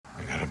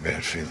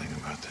bad feeling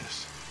about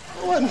this.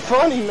 It wasn't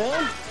funny,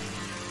 man.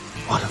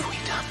 What have we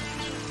done?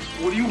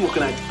 What are you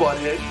looking at,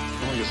 butthead?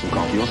 I want to get some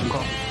coffee. You want some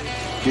coffee?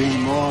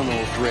 Game on,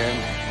 old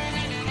friend.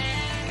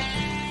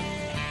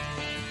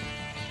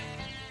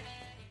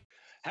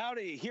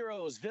 Howdy,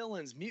 heroes,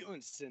 villains,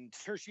 mutants, and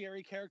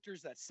tertiary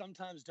characters that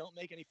sometimes don't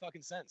make any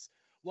fucking sense.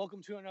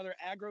 Welcome to another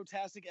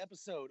agrotastic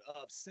episode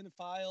of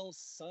Cinephile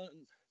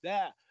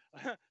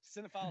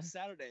Cinephile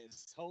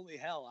Saturdays. Holy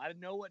hell, I don't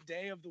know what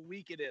day of the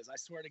week it is, I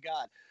swear to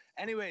God.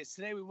 Anyways,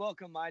 today we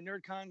welcome my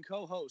NerdCon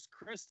co-host,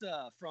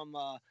 Krista from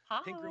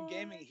Pink Room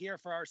Gaming here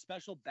for our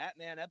special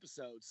Batman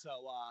episode. So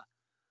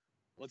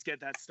let's get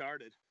that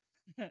started.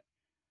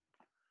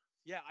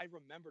 Yeah, I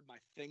remembered my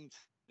thing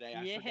today.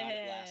 I forgot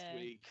it last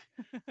week.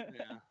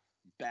 Yeah,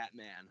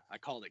 Batman. I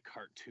called it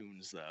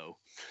cartoons, though.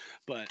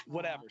 But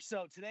whatever.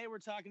 So today we're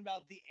talking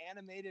about the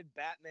animated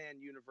Batman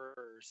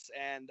universe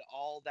and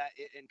all that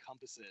it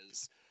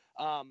encompasses.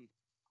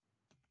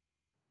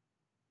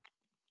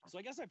 So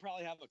I guess I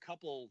probably have a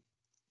couple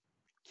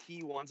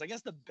key ones. I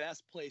guess the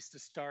best place to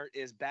start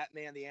is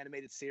Batman, the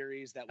animated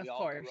series that we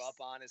all grew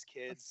up on as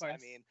kids. I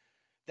mean,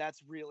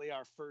 that's really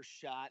our first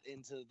shot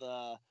into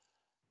the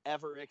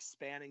ever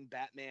expanding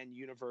Batman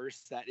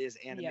universe that is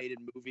animated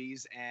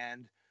movies.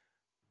 And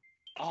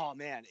oh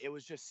man, it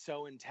was just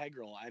so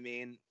integral. I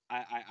mean,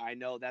 I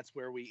know that's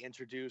where we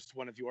introduced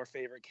one of your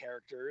favorite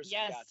characters.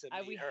 Yes,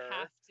 we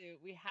have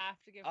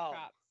to give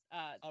props.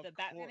 The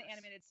Batman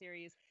animated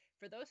series,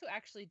 for those who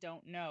actually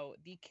don't know,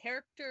 the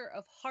character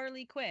of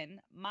Harley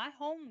Quinn, my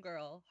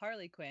homegirl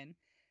Harley Quinn,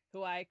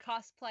 who I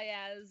cosplay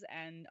as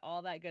and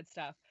all that good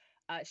stuff,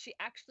 she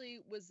actually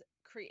was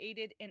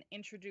created and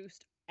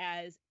introduced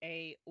as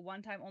a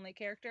one-time only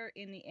character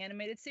in the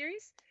animated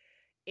series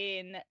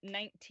in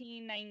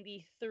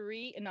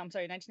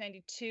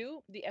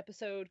 1992, the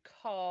episode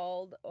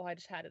called, I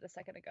just had it a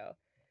second ago.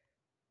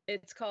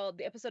 It's called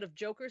the episode of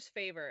Joker's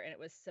Favor, and it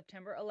was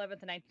September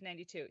 11th,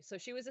 1992. So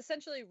she was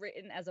essentially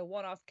written as a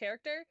one-off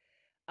character,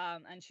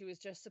 and she was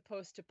just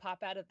supposed to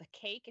pop out of the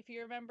cake, if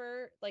you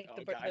remember, like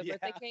the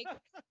birthday cake,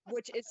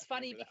 which is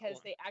funny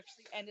because they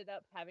actually ended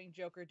up having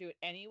Joker do it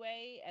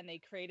anyway, and they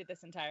created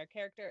this entire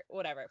character.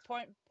 Whatever.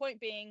 Point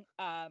being,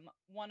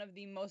 one of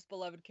the most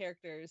beloved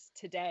characters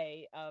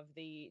today of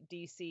the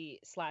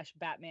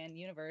DC/Batman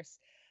universe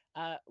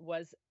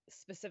was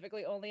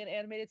specifically only an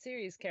animated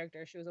series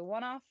character. She was a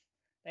one-off.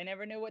 They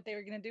never knew what they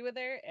were going to do with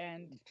her,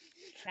 and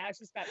now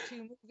she's got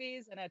 2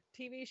 movies and a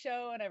TV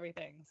show and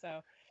everything.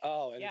 So.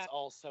 It's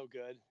all so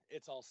good.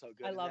 It's all so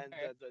good. I love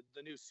her.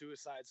 The new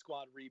Suicide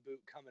Squad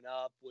reboot coming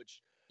up,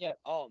 which,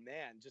 oh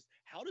man, just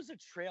how does a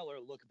trailer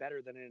look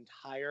better than an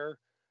entire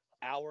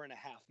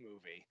hour-and-a-half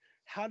movie?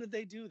 How did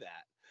they do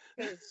that?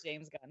 Because it's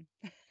James Gunn.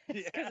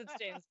 Because it's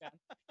James Gunn.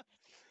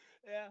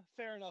 Yeah,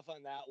 fair enough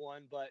on that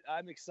one, but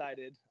I'm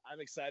excited. I'm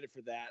excited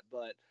for that,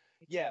 but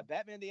yeah,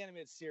 Batman the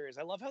Animated Series.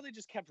 I love how they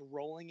just kept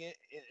rolling it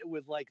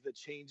with like the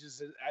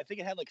changes. I think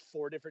it had like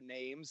 4 different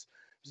names.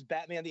 It was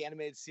Batman the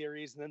Animated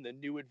Series, and then the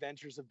New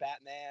Adventures of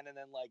Batman, and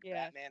then like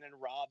Batman and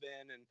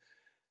Robin, and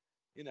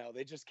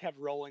they just kept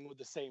rolling with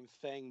the same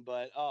thing.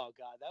 But oh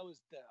god, that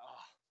was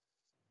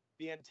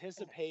the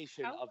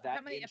anticipation of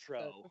that intro.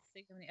 Episodes? Let's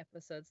see how many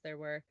episodes there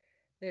were.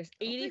 There's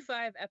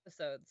 85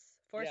 episodes,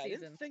 4 seasons. I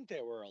didn't think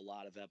there were a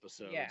lot of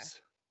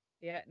episodes.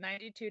 Yeah,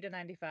 92 to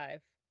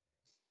 95.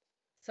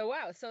 So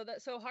wow, so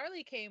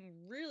Harley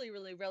came really,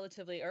 really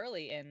relatively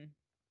early in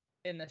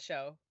the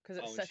show because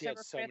it's September 5th. She had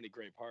so many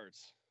great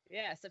parts.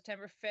 Yeah,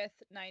 September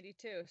 5th,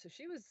 92. So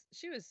she was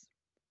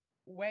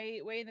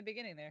way in the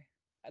beginning there.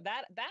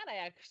 That I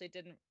actually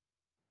didn't.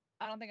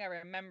 I don't think I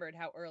remembered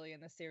how early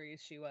in the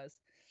series she was.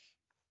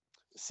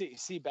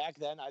 See, back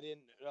then I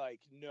didn't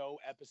know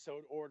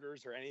episode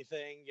orders or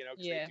anything, because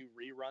they do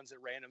reruns at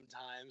random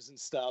times and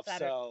stuff. I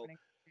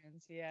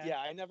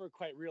never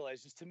quite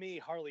realized. Just to me,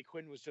 Harley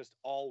Quinn was just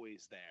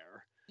always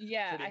there.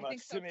 Yeah, I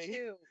think so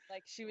too.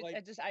 Like she was.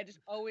 I just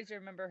always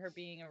remember her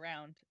being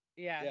around.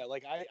 Yeah. Yeah,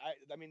 like I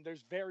mean,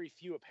 there's very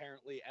few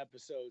apparently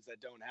episodes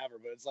that don't have her,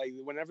 but it's like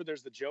whenever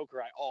there's the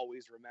Joker, I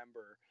always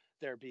remember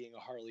there being a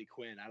Harley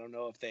Quinn. I don't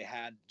know if they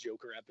had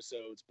Joker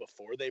episodes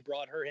before they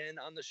brought her in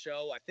on the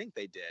show. I think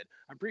they did.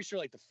 I'm pretty sure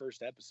like the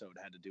first episode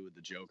had to do with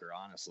the Joker,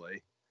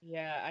 honestly.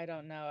 Yeah, I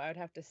don't know. I would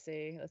have to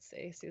see. Let's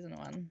see, season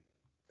 1.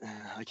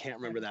 I can't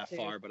remember that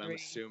far, but I'm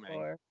assuming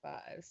 4,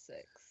 5,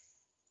 6,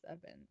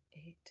 7,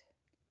 8.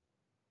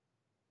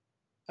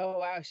 Oh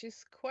wow,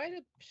 she's quite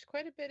a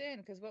bit in.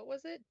 Because what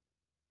was it?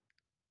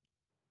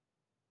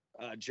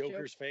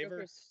 Joker's Favor.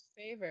 Joker's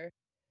Favor.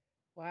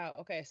 Wow.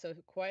 Okay, so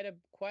quite a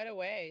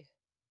way.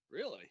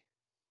 Really?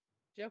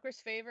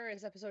 Joker's Favor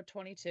is episode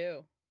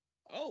 22.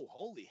 Oh,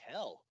 holy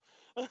hell!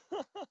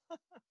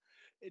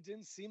 It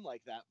didn't seem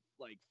like that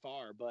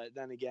far, but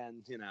then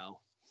again,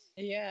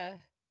 Yeah.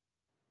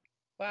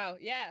 Wow.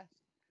 Yeah.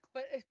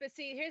 But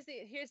see,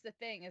 here's the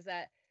thing is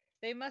that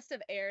they must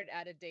have aired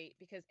at a date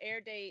because air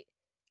date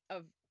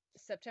of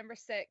September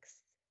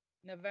 6th,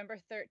 November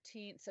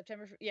 13th,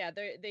 September. Yeah,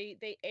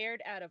 they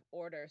aired out of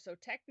order. So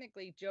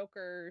technically,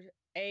 Joker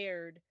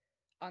aired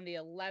on the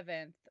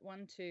 11th.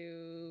 1,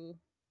 2,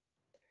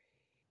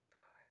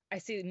 I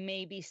see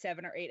maybe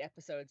 7 or 8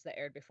 episodes that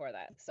aired before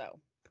that. So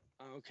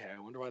Okay, I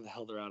wonder why the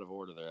hell they're out of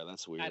order there.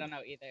 That's weird. I don't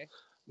know either.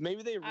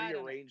 Maybe they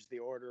rearranged the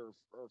order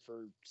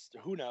for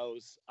who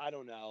knows. I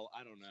don't know.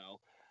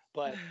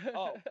 But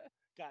oh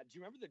God, do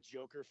you remember the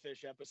Joker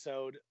fish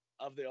episode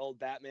of the old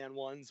Batman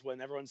ones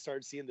when everyone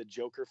started seeing the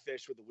Joker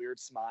fish with the weird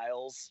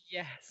smiles?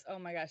 Yes. Oh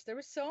my gosh, there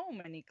were so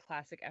many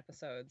classic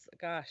episodes.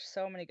 Gosh,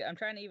 so many good. I'm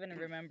trying to even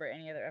remember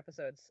any other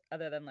episodes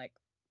other than like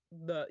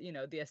the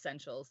the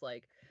essentials,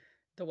 like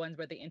the ones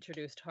where they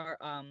introduced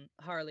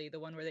Harley, the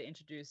one where they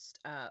introduced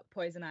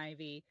Poison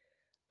Ivy,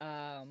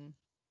 the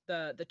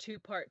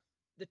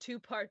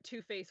two-part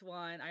Two-Face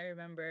one. I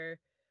remember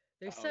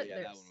there's such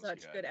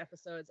good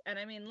episodes, and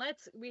I mean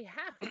we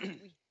have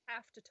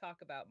to talk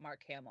about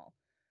Mark Hamill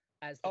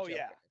as the Joker.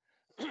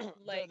 Yeah.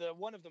 Like the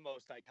one of the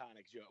most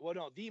iconic Joker. Well,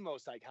 no, the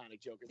most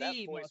iconic Joker. That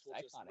voice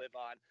will just live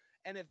on.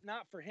 And if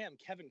not for him,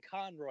 Kevin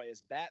Conroy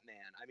as Batman.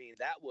 I mean,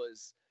 that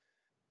was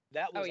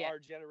our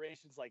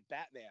generation's like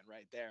Batman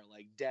right there,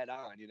 like dead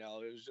on. It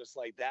was just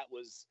like that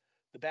was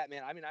the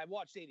Batman. I mean, I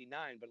watched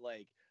 '89, but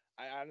like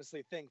I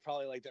honestly think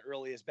probably like the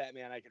earliest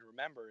Batman I can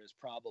remember is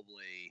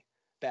probably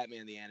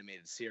Batman the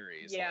Animated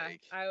Series. Yeah,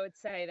 I would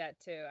say that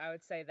too. I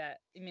would say that.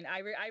 I mean,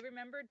 I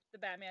remembered the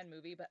Batman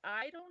movie, but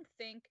I don't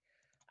think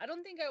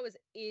I was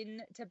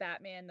into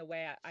Batman the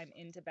way I'm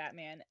into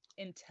Batman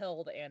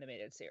until the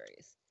animated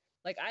series.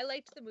 Like I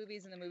liked the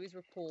movies and the movies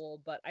were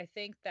cool, but I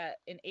think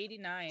that in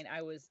 '89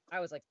 I was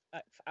like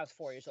I was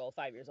 4 years old,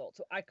 5 years old,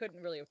 so I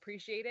couldn't really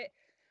appreciate it.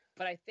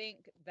 But I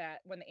think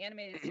that when the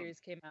animated series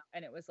came out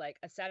and it was like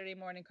a Saturday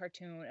morning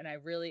cartoon and I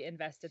really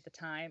invested the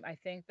time, I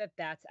think that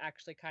that's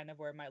actually kind of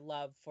where my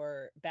love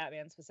for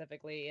Batman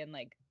specifically and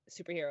like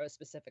superheroes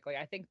specifically,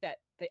 I think that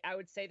I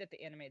would say that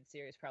the animated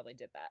series probably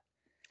did that.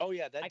 Oh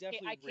yeah, that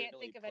definitely. I can't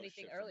think of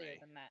anything earlier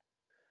than that.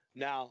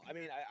 No, I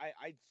mean,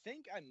 I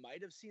think I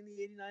might have seen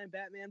the '89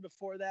 Batman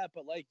before that,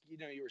 but like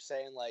you were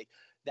saying, like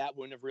that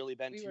wouldn't have really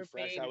been too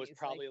fresh. Babies, I was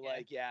probably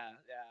I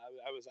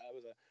was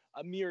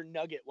a mere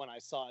nugget when I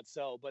saw it.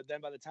 So, but then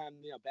by the time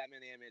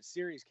Batman the Animated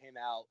Series came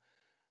out,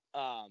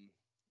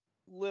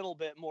 little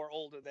bit more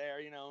older there,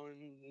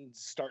 and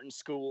starting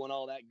school and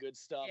all that good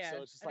stuff. Yeah,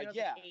 so it's just like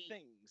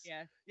things,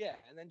 and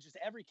then just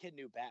every kid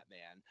knew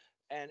Batman.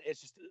 And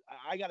it's just,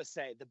 I gotta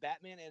say, the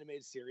Batman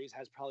animated series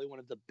has probably one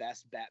of the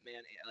best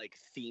Batman like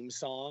theme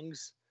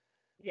songs.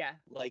 Yeah.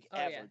 Like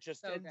ever. Yeah.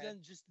 Just so and good. Then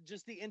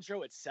just the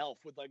intro itself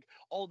with like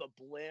all the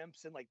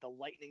blimps and like the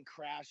lightning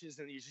crashes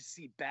and you just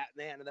see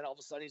Batman and then all of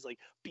a sudden he's like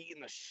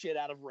beating the shit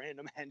out of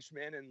random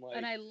henchmen and like.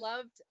 And I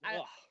loved.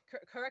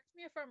 Correct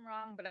me if I'm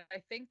wrong, but I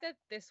think that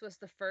this was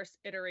the first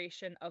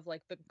iteration of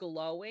like the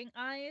glowing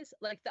eyes.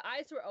 Like the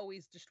eyes were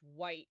always just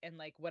white and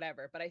like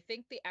whatever, but I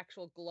think the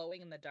actual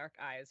glowing in the dark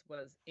eyes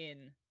was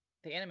in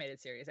the animated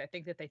series. I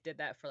think that they did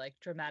that for like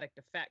dramatic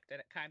effect, and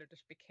it kind of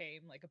just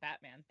became like a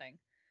Batman thing.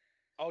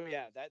 Oh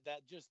yeah,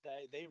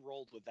 they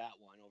rolled with that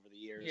one over the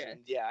years,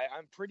 and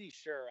I'm pretty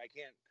sure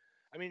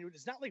I mean,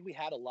 it's not like we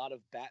had a lot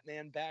of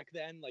Batman back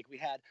then. Like we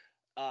had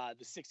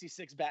the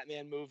 '66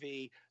 Batman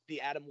movie, the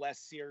Adam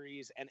West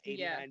series, and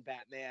 '89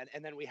 Batman,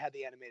 and then we had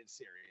the animated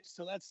series.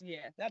 So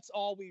that's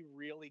all we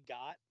really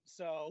got.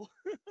 So,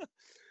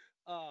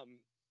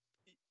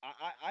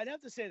 I'd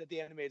have to say that the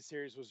animated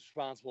series was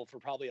responsible for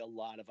probably a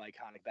lot of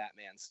iconic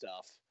Batman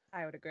stuff.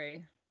 I would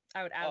agree.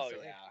 I would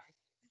absolutely. Oh, yeah.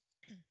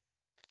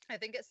 I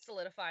think it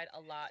solidified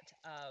a lot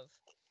of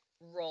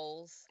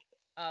roles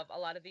of a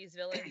lot of these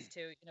villains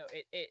too.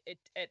 It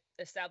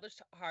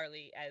established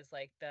Harley as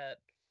like the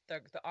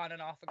on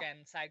and off again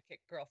sidekick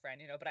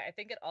girlfriend, but I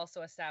think it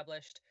also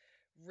established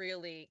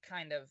really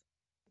kind of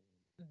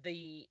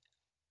the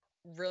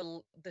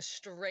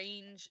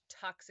strange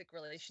toxic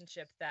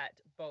relationship that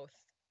both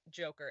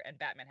Joker and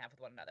Batman have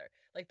with one another.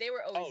 Like they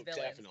were always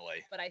villains,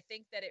 definitely. But I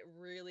think that it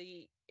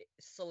really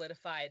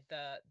solidified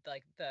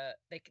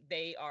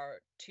they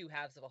are two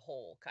halves of a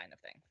whole kind of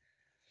thing.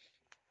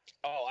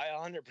 Oh,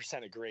 I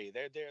 100% agree.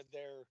 They're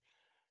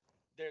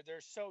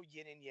so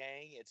yin and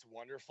yang. It's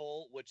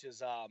wonderful, which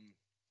is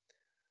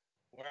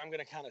where I'm going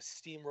to kind of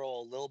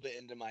steamroll a little bit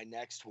into my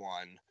next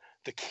one,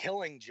 the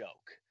Killing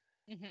Joke,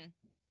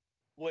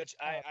 which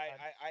I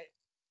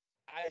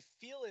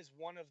feel is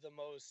one of the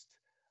most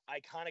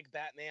iconic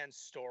Batman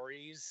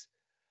stories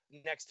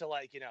next to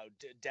like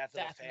Death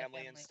of a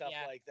Family and stuff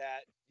like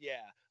that.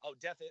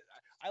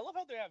 I love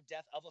how they have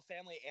Death of a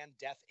Family and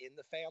Death in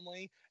the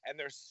Family, and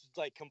there's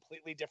like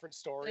completely different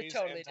stories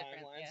and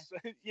timelines.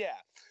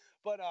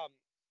 But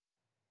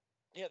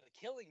the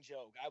Killing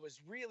Joke, I was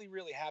really,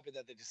 really happy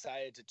that they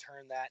decided to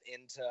turn that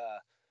into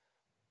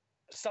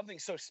something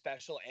so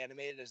special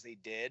animated as they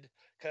did,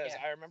 because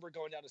I remember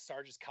going down to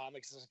Sarge's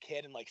Comics as a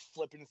kid and like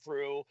flipping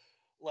through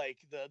like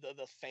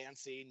the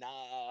fancy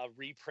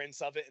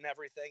reprints of it and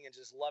everything, and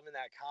just loving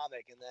that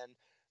comic. And then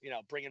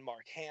bringing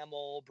Mark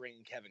Hamill,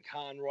 bringing Kevin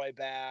Conroy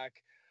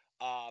back.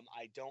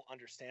 I don't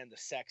understand the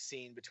sex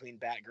scene between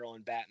Batgirl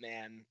and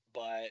Batman,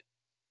 but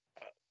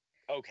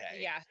okay.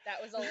 Yeah,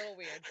 that was a little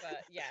weird,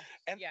 but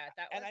that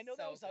was. And I know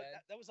so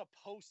that was a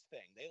post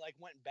thing. They like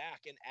went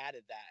back and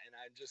added that, and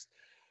I just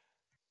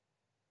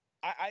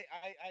I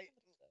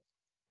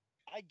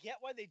get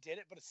why they did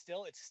it, but it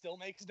still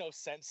makes no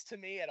sense to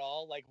me at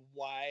all. Like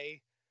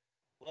why,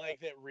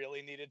 like that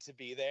really needed to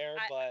be there.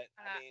 But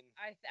I mean,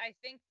 I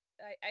think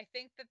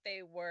that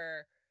they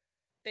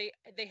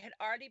had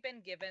already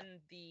been given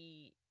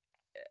the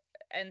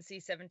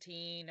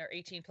NC-17 or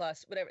 18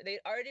 plus, whatever. They'd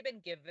already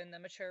been given the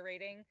mature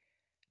rating,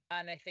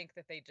 and I think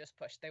that they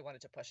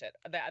wanted to push it.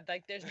 That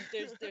like there's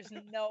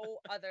no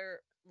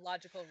other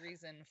logical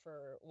reason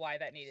for why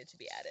that needed to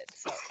be added.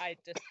 So I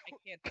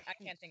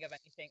can't think of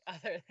anything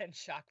other than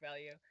shock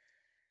value.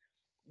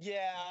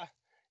 Yeah,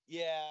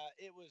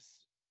 it was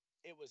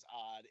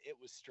odd. It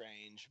was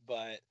strange,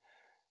 but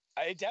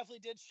it definitely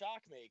did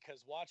shock me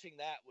because watching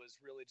that was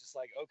really just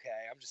like,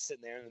 okay, I'm just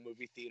sitting there in the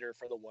movie theater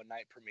for the one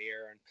night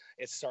premiere and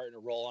it's starting to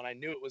roll, and I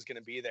knew it was going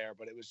to be there,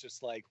 but it was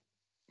just like,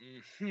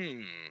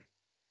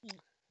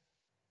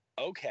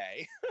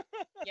 okay.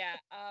 Yeah,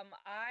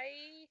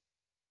 I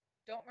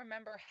don't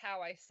remember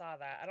how I saw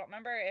that. I don't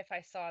remember if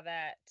I saw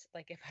that,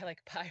 like if I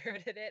like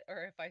pirated it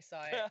or if I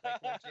saw it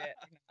like legit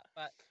or not.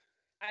 But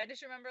I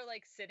just remember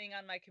like sitting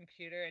on my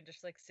computer and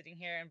just like sitting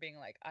here and being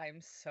like,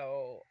 I'm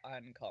so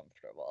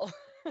uncomfortable.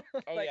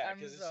 Oh like, yeah,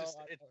 because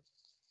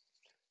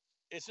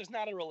it's just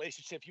not a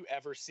relationship you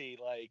ever see.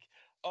 Like,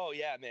 oh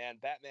yeah, man,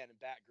 Batman and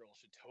Batgirl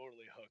should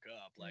totally hook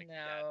up. Like,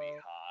 that'd be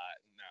hot.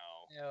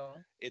 No,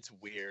 it's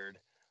weird.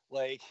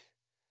 Like,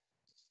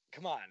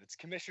 come on, it's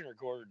Commissioner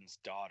Gordon's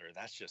daughter.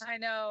 That's just I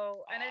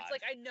know, odd. and it's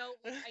like I know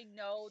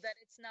that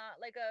it's not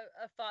like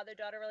a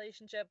father-daughter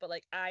relationship, but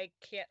like I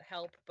can't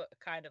help but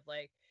kind of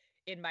like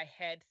in my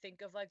head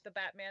think of like the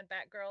Batman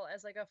Batgirl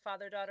as like a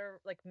father-daughter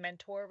like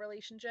mentor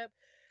relationship.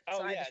 Oh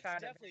so yeah, I just it's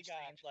found definitely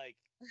got strange. like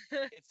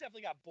it's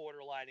definitely got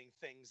borderlining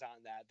things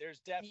on that.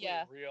 There's definitely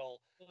real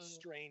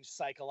strange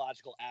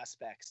psychological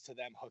aspects to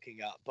them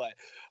hooking up. But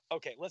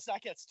okay, let's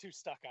not get too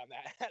stuck on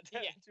that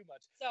too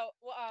much. So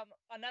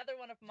another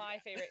one of my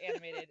favorite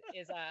animated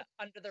is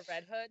Under the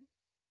Red Hood.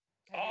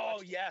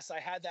 Oh yes,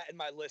 I had that in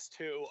my list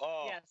too.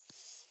 Oh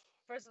yes.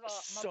 First of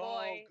all, my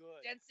boy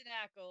Jensen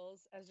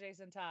Ackles as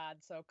Jason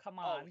Todd. So come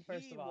on,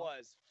 first of all. He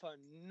was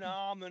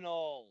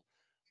phenomenal.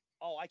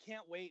 Oh, I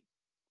can't wait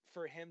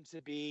for him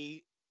to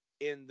be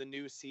in the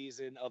new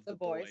season of The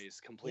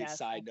Boys. Complete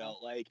side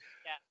note. Like,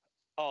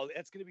 oh,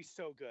 that's going to be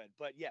so good.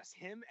 But yes,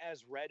 him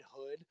as Red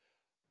Hood.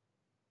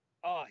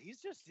 Oh,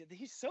 he's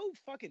so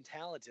fucking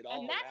talented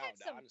all around, honestly. And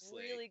that had some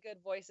really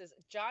good voices.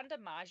 John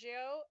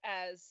DiMaggio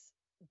as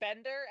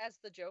Bender as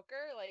the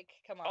Joker.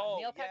 Like, come on. Oh,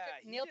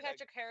 Neil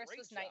Patrick Harris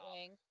was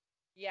Nightwing.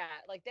 Yeah,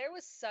 like there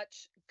was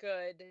such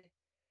good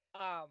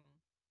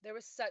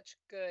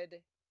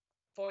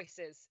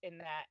voices in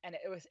that, and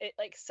it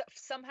like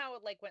somehow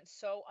it like went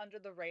so under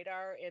the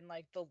radar in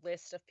like the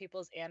list of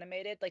people's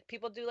animated. Like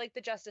people do like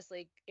the Justice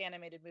League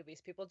animated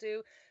movies, people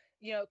do,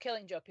 you know,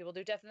 Killing Joke, people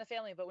do Death in the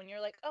Family, but when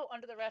you're like, oh,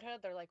 Under the Red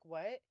Hood, they're like,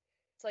 what?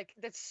 It's like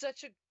that's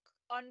such a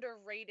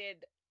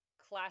underrated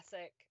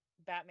classic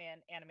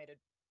Batman animated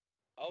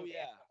movie.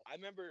 Yeah, I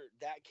remember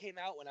that came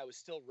out when I was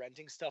still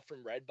renting stuff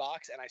from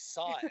Redbox, and I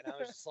saw it and I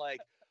was just like,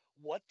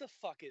 what the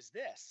fuck is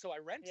this? So I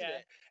rented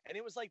it, and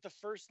it was like the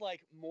first like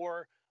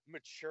more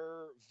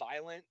mature,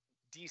 violent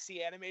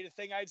DC animated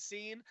thing I'd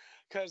seen,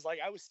 because like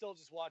I was still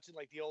just watching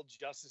like the old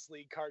Justice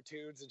League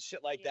cartoons and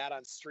shit like that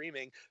on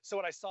streaming. So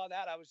when I saw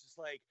that, I was just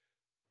like,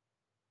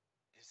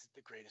 this is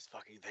the greatest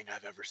fucking thing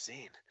I've ever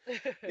seen.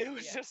 It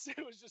was just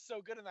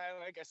so good. And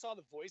I saw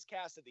the voice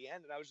cast at the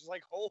end, and I was just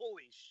like,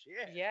 holy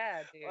shit.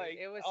 Yeah, dude. Like,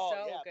 it was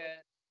so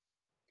good.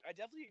 I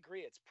definitely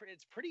agree. It's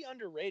pretty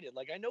underrated.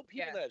 Like, I know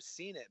people that have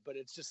seen it, but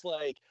it's just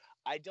like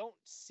I don't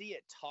see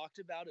it talked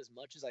about as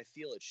much as I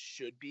feel it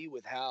should be,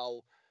 with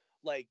how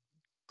like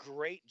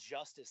great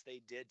justice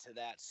they did to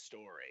that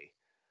story.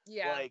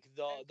 Yeah, like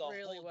the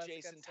whole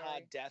Jason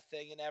Todd death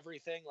thing and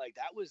everything. Like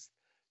that was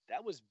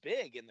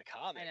big in the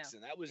comics,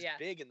 and that was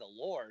big in the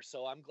lore.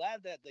 So I'm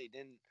glad that they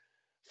didn't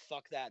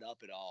fuck that up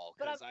at all,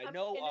 because I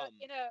know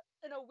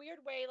in a weird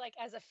way, like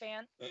as a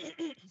fan,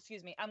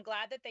 excuse me, I'm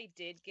glad that they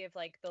did give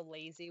like the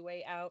lazy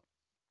way out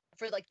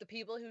for like the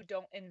people who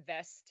don't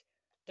invest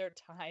their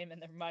time and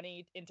their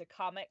money into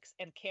comics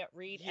and can't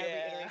read every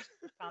iteration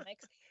of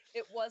comics.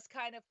 It was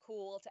kind of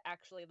cool to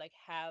actually like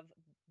have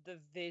the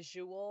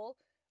visual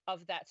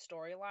of that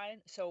storyline.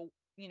 So,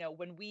 you know,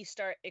 when we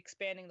start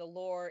expanding the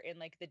lore in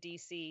like the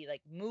DC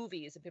like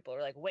movies, and people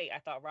are like, wait, I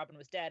thought Robin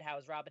was dead, how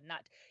is Robin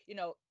not, you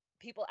know,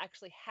 people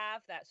actually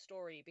have that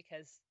story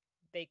because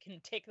they can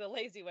take the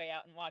lazy way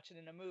out and watch it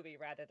in a movie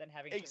rather than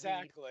having to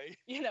read,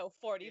 you know,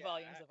 40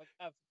 volumes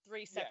of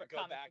 3 separate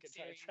go back and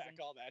try to track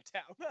all that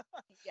down.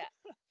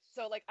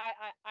 So like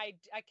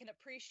I can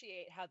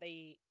appreciate how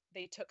they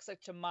took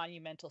such a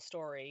monumental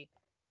story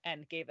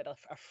and gave it a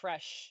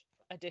fresh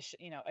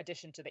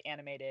addition to the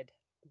animated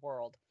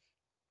world.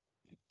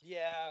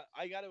 Yeah,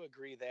 I got to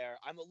agree there.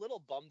 I'm a little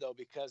bummed though,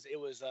 because it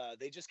was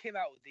they just came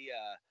out with the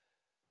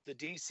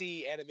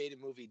DC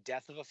animated movie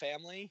Death of a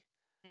Family,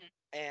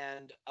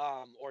 and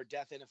or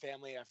Death in a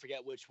Family, I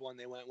forget which one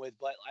they went with,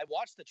 but I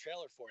watched the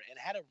trailer for it and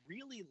it had a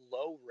really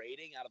low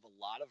rating out of a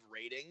lot of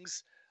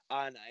ratings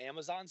on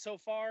Amazon so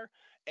far,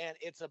 and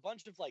it's a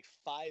bunch of like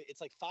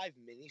five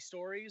mini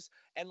stories,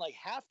 and like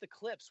half the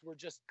clips were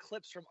just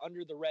clips from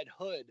Under the Red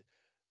Hood,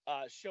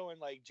 showing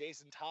like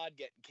Jason Todd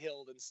getting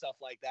killed and stuff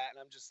like that. And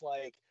I'm just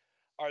like,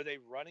 are they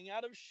running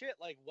out of shit?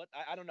 Like what?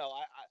 I don't know.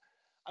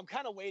 I'm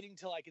kind of waiting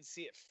till I can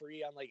see it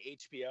free on like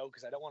HBO,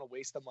 because I don't want to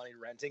waste the money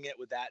renting it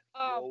with that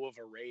low of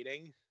a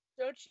rating.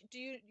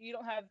 You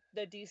don't have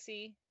the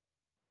DC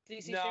No,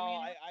 streaming?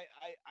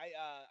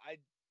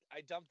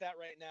 I dumped that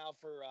right now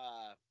for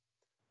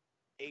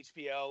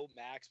HBO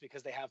Max,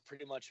 because they have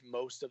pretty much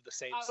most of the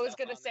same stuff. I was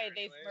gonna say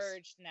they've anyways.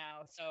 merged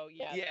now, so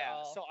yeah.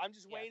 Yeah, so I'm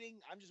just waiting.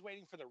 I'm just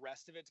waiting for the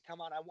rest of it to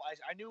come on.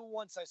 I knew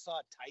once I saw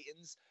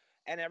Titans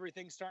and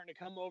everything starting to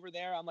come over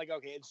there, I'm like,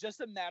 okay, it's just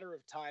a matter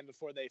of time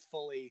before they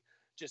fully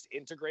just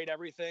integrate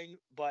everything.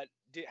 But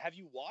have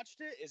you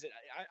watched it? Is it?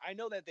 I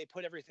know that they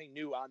put everything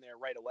new on there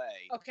right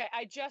away. Okay,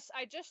 I just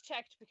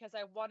checked because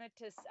I wanted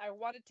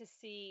to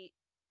see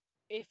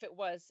if it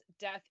was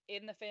Death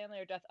in the Family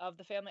or Death of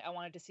the Family. I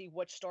wanted to see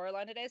which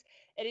storyline it is.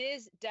 It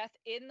is Death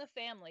in the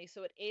Family,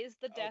 so it is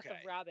the death of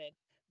Robin.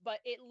 But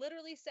it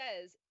literally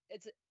says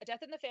it's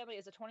Death in the Family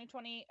is a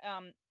 2020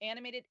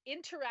 animated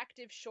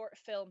interactive short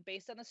film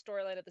based on the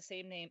storyline of the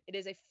same name. It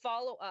is a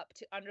follow-up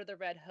to Under the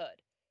Red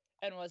Hood,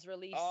 and was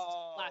released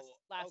last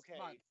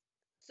month.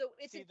 So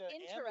it's an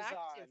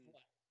interactive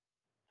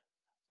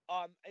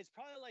one. It's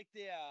probably like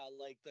the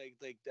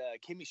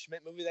Kimmy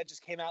Schmidt movie that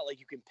just came out. Like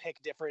you can pick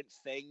different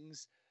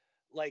things.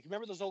 Like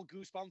remember those old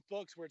Goosebumps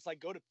books where it's like,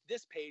 go to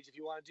this page if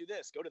you want to do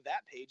this, go to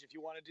that page if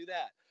you want to do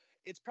that.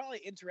 It's probably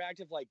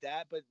interactive like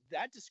that, but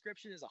that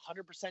description is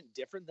 100%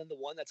 different than the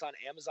one that's on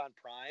Amazon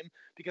Prime,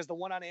 because the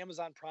one on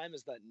Amazon Prime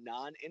is the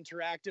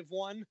non-interactive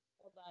one.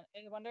 Hold on,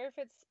 I wonder if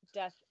it's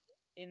Death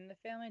in the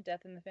Family.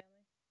 Death in the Family.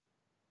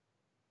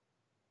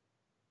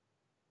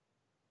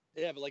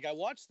 Yeah, but like I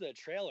watched the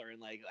trailer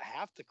and like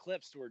half the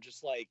clips were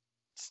just like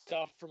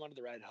stuff from Under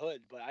the Red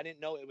Hood, but I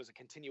didn't know it was a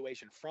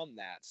continuation from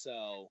that.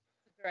 So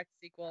it's a direct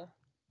sequel.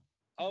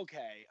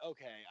 Okay.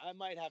 I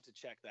might have to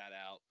check that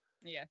out.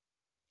 Yeah.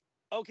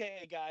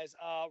 Okay, guys,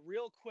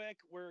 real quick,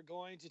 we're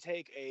going to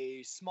take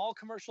a small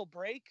commercial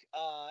break,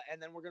 and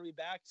then we're going to be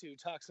back to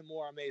talk some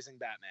more Amazing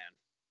Batman.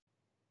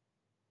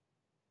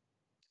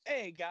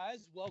 Hey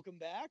guys, welcome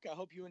back. I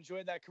hope you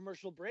enjoyed that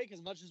commercial break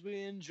as much as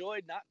we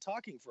enjoyed not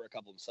talking for a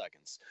couple of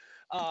seconds.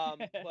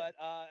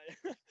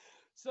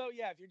 So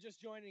yeah, if you're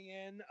just joining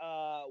in,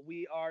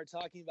 we are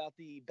talking about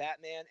the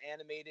Batman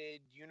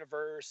animated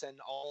universe and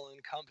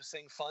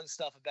all-encompassing fun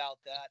stuff about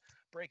that,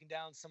 breaking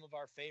down some of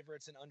our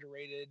favorites and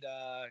underrated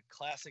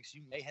classics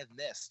you may have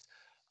missed.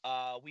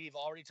 We've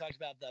already talked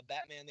about the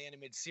Batman the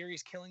Animated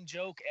Series Killing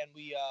Joke, and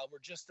we're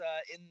just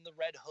in the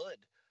Red Hood.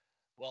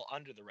 Well,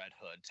 Under the Red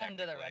Hood,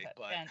 technically. Under the Red Hood,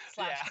 but /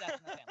 Death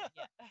in the Family,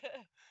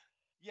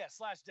 yeah.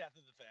 Yeah, / Death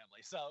in the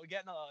Family. So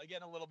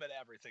getting a little bit of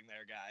everything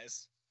there,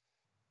 guys.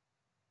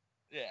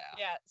 Yeah.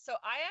 Yeah. So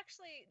I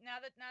actually, now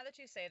that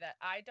you say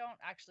that, I don't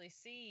actually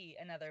see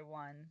another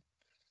one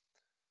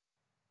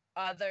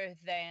other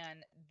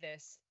than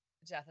this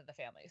Death of the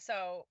Family.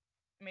 So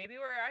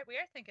maybe we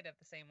are thinking of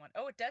the same one.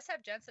 Oh, it does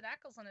have Jensen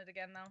Ackles in it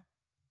again, though.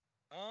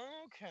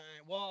 Okay.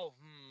 Well,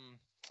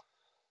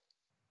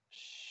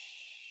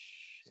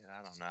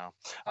 I don't know.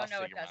 Oh,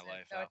 no, it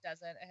doesn't. No, it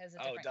doesn't. It has a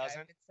different guy.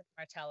 It's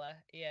Martella.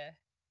 Yeah.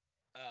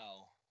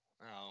 Oh.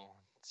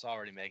 It's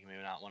already making me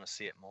not want to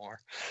see it more.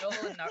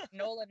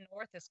 Nolan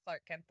North is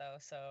Clark Kent, though,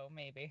 so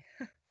maybe.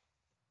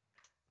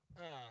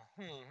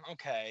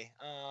 Okay.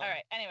 All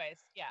right.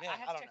 Anyways, yeah, I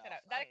have to check that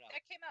out. That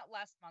came out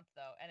last month,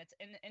 though, and it's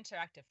an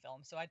interactive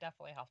film, so I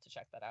definitely have to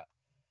check that out.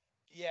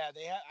 Yeah,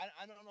 they have.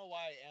 I don't know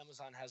why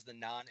Amazon has the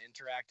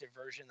non-interactive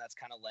version. That's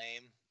kind of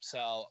lame.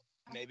 So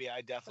maybe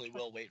I definitely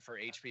will wait for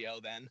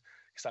HBO then,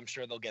 because I'm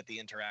sure they'll get the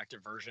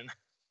interactive version.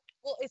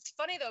 Well, it's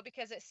funny though,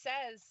 because it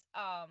says,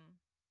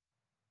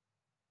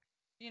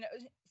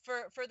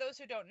 for those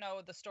who don't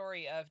know the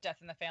story of Death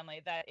in the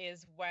Family, that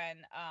is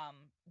when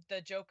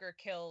the Joker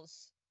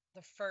kills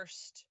the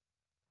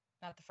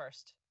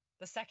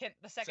second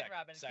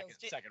Robin kills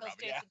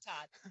Jason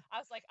Todd. I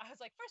was like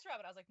first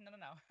Robin. I was like no.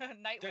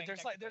 Nightwing.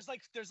 There's 5 million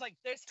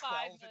at this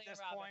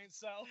Robin. point.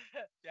 So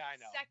yeah, I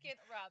know. Second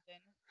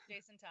Robin,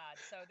 Jason Todd.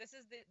 So this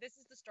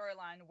is the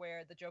storyline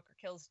where the Joker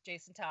kills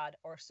Jason Todd,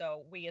 or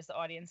so we as the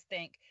audience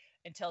think,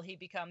 until he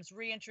becomes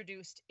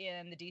reintroduced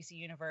in the DC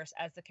universe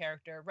as the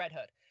character Red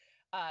Hood.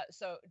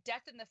 So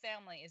Death in the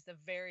Family is the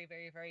very,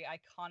 very, very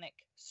iconic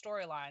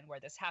storyline where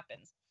this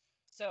happens.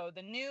 So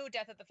the new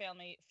Death of the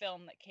Family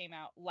film that came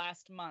out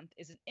last month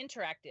is an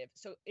interactive.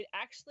 So it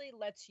actually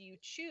lets you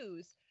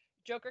choose.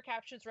 Joker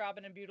captures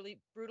Robin and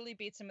brutally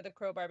beats him with a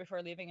crowbar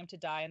before leaving him to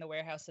die in the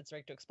warehouse that's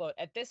rigged to explode.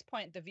 At this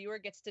point, the viewer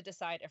gets to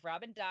decide if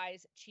Robin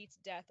dies, cheats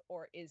death,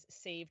 or is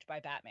saved by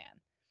Batman.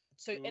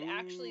 So it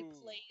actually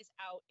plays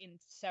out in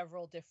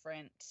several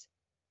different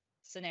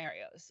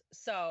scenarios.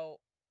 So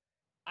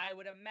I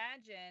would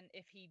imagine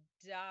if he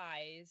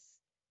dies,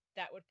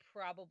 that would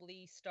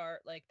probably start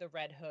like the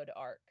Red Hood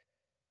arc.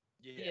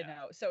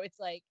 Yeah. So it's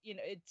like,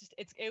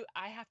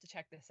 I have to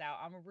check this out.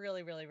 I'm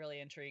really, really, really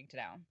intrigued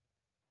now.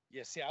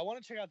 Yeah, see, I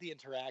want to check out the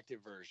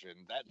interactive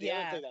version. The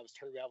other thing that was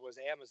turning me off was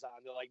Amazon.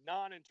 They're like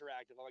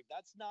non-interactive. I'm like,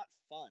 that's not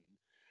fun.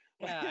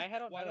 Yeah, I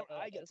don't Why know don't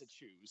I get to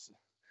choose?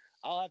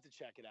 I'll have to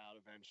check it out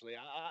eventually.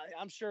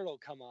 I'm sure it'll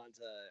come on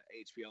to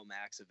HBO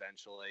Max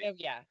eventually.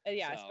 Yeah, so,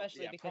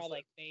 especially because probably.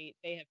 like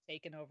they have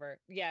taken over.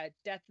 Yeah,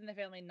 Death in the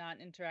Family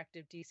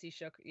non-interactive DC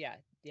show. Yeah,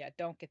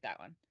 don't get that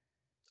one.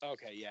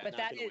 Okay, yeah, but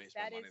that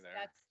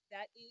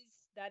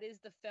is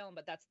the film,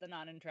 but that's the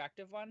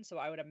non-interactive one. So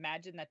I would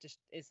imagine that just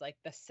is like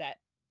the set,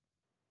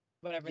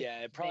 whatever.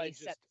 Yeah, it probably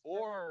just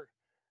or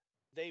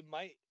they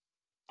might.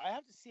 I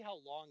have to see how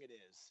long it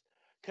is,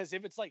 because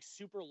if it's like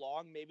super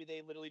long, maybe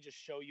they literally just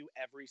show you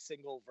every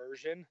single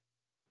version.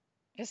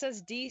 It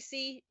says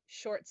DC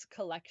Shorts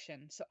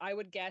Collection, so I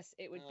would guess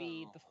it would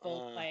be the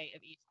full play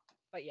of each.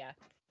 But yeah.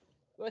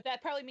 But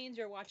that probably means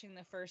you're watching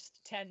the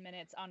first 10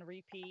 minutes on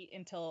repeat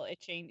until it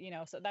changed,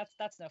 so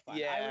that's no fun.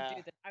 Yeah.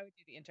 I would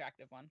do the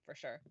interactive one for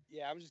sure.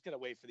 Yeah, I'm just gonna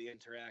wait for the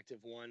interactive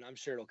one. I'm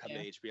sure it'll come to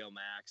HBO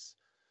Max.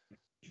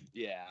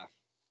 Yeah.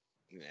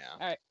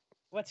 All right.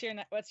 What's your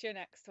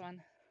next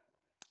one?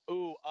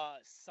 Ooh,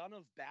 Son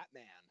of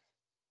Batman.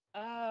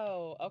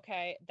 Oh,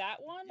 okay. That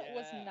one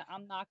was not,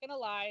 I'm not gonna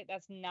lie,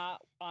 that's not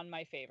on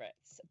my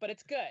favorites, but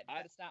it's good.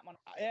 But it's not one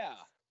of my favorites.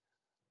 Yeah.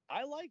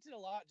 I liked it a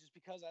lot just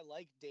because I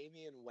like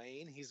Damian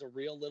Wayne. He's a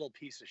real little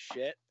piece of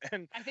shit.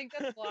 And I think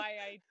that's why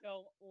I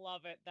don't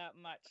love it that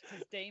much,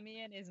 because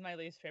Damian is my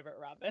least favorite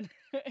Robin.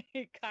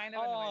 He kind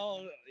of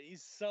annoys me.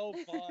 He's so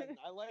fun.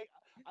 I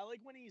like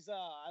when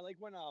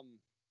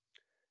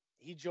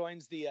he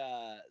joins the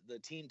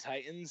Teen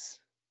Titans.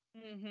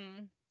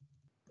 Mm-hmm.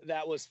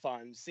 That was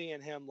fun,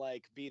 seeing him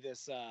like be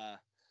this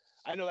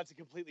I know that's a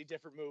completely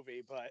different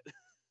movie, but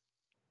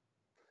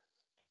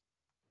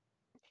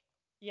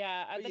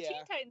yeah,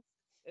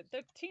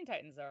 the Teen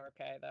Titans are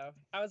okay though.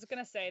 I was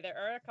gonna say there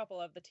are a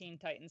couple of the Teen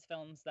Titans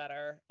films that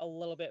are a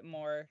little bit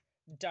more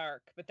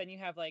dark, but then you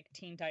have like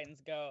Teen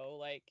Titans Go,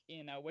 like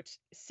which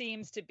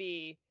seems to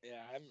be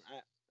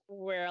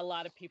where a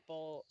lot of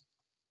people,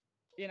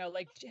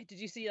 like, did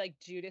you see like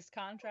Judas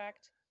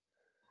Contract?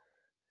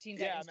 Teen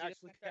Titans I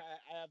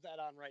have that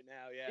on right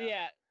now. Yeah.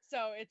 Yeah.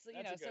 So it's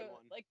That's a good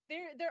one. like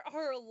there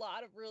are a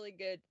lot of really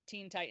good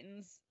Teen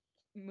Titans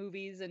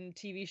movies and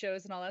TV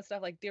shows and all that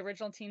stuff. Like the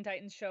original Teen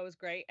Titans show is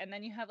great, and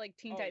then you have like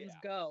Teen Titans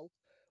Go,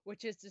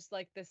 which is just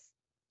like this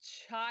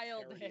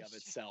childish parody of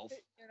itself.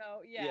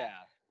 Yeah.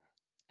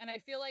 And I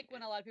feel like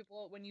when a lot of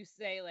people, when you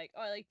say like,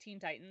 oh, I like Teen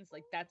Titans,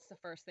 like that's the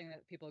first thing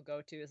that people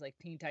go to is like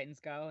Teen Titans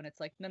Go, and it's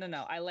like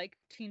no, I like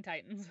Teen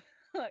Titans.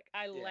 Like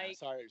like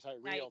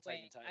real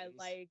Teen Titans. I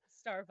like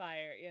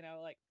Starfire,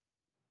 like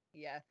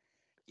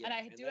and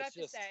I do have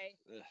to say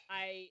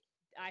I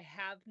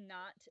have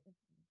not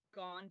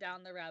gone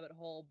down the rabbit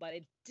hole, but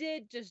it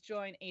did just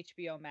join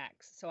HBO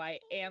Max, so I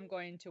am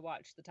going to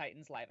watch the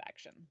Titans live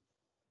action.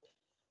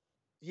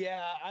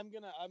 Yeah, I'm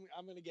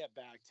gonna get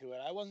back to it.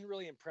 I wasn't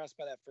really impressed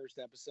by that first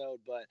episode,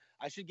 but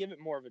I should give it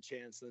more of a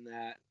chance than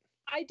that.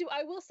 I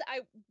will say,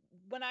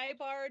 when I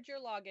borrowed your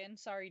login,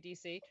 sorry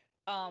DC,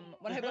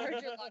 when I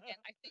borrowed your login,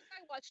 I think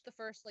I watched the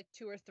first like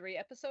 2 or 3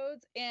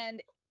 episodes,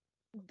 and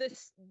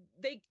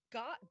they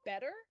got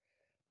better,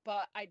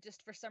 but I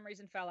just for some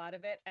reason fell out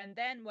of it. And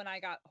then when I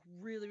got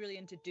really, really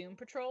into Doom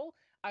Patrol,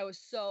 I was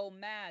so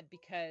mad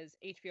because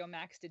HBO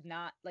Max did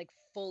not like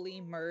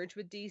fully merge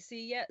with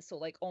DC yet, so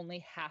like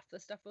only half the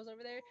stuff was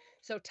over there.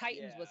 So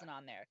Titans wasn't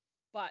on there,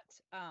 but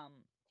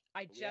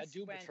I just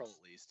Doom Patrol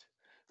at least.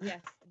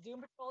 Yes,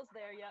 Doom Patrol is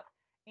there. Yep.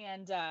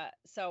 And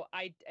so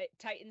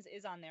Titans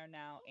is on there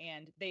now,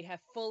 and they have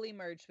fully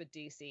merged with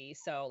DC.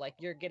 So like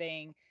you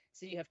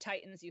have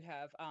Titans, you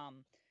have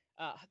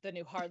the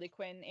new Harley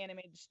Quinn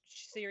animated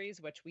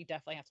series, which we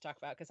definitely have to talk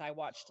about because I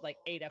watched like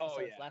 8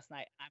 episodes last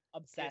night.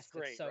 I'm obsessed. It's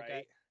great, it's so right?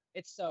 good.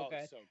 It's so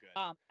good. So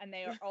good. And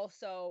they are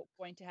also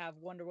going to have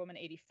Wonder Woman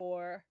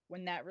 84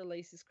 when that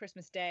releases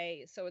Christmas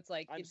Day. So it's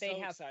like they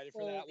have excited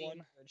for that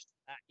one.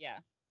 Yeah.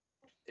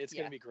 It's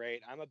going to be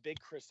great. I'm a big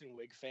Kristen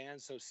Wiig fan,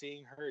 so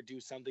seeing her do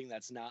something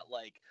that's not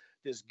like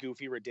this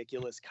goofy,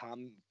 ridiculous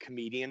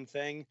comedian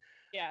thing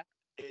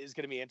is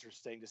going to be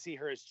interesting. To see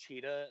her as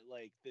Cheetah,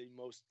 like the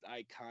most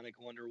iconic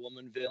Wonder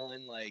Woman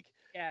villain,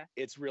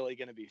 it's really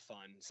going to be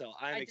fun. So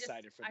I'm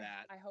excited for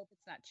that. I hope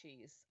it's not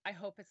cheese. I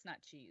hope it's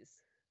not cheese.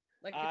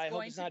 Like I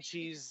hope it's not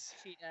cheese.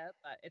 Cheetah,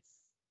 but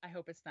I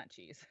hope it's not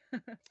cheese.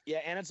 Yeah,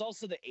 and it's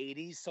also the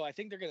 80s, so I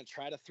think they're going to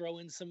try to throw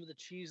in some of the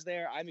cheese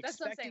there. That's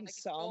expecting like,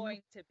 some. It's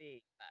going to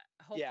be.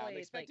 Hopefully I'm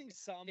expecting like,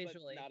 some,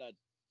 visually. but not a.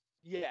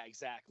 Yeah,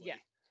 exactly.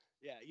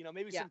 Yeah,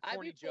 maybe some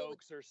corny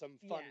jokes or some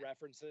fun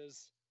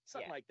references,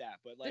 something like that.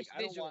 But like,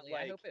 I don't want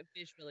I hope it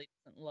visually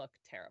doesn't look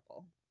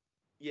terrible.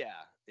 Yeah.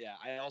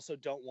 I also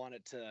don't want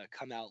it to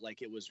come out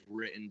like it was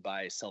written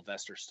by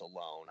Sylvester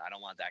Stallone. I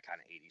don't want that kind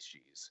of 80s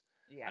cheese.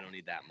 Yeah. I don't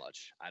need that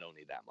much.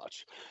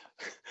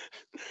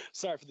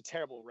 Sorry for the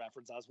terrible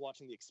reference. I was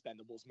watching the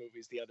Expendables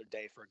movies the other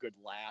day for a good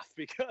laugh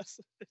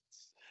because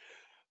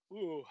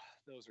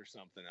those are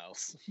something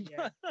else.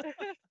 Yeah.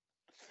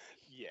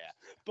 Yeah.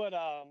 But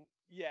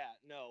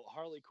no,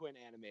 Harley Quinn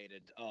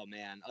animated. Oh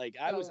man. Like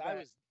I was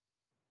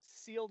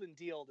sealed and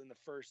dealed in the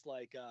first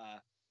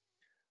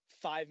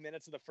 5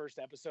 minutes of the first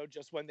episode,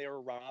 just when they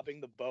were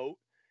robbing the boat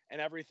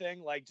and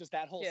everything. Like, just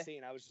that whole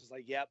scene, I was just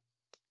like, yep,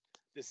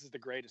 this is the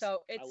greatest. So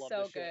it's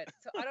so good. Shit.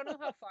 So I don't know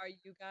how far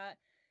you got,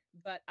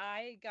 but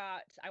I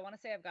want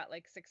to say I've got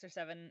like 6 or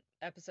 7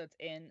 episodes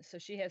in. So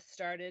she has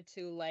started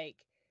to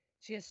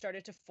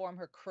form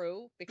her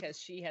crew, because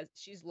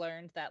she's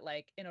learned that,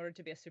 like, in order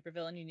to be a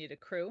supervillain, you need a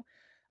crew.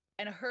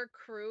 And her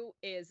crew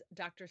is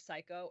Dr.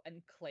 Psycho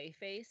and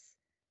Clayface.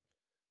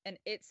 And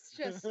it's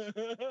just,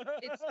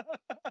 it's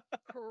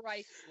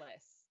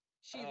priceless.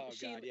 She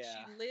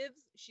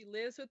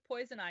lives with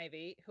Poison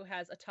Ivy, who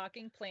has a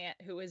talking plant,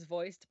 who is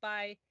voiced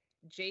by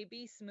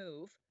JB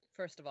Smoove,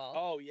 first of all.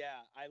 Oh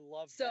yeah, I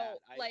love that. So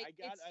like, I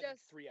got it's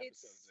just 3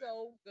 episodes. It's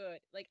so good.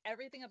 Like,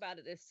 everything about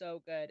it is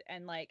so good,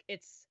 and like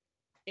it's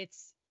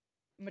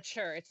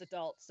mature, it's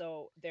adult.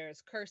 So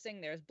there's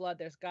cursing, there's blood,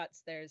 there's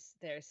guts, there's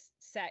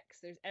sex,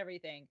 there's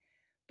everything.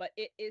 But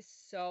it is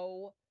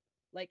so,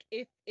 like,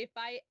 if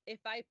I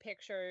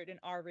pictured an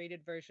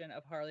R-rated version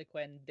of Harley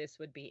Quinn, this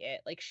would be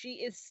it. Like, she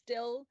is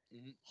still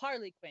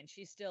Harley Quinn.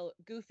 She's still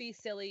goofy,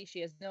 silly. She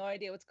has no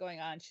idea what's going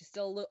on. She's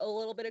still a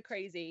little bit of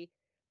crazy,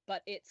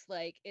 but it's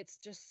like, it's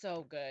just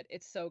so good.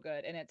 It's so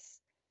good, and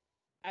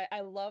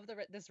I love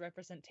this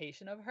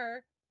representation of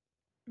her,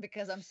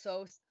 because I'm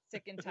so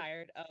sick and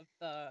tired of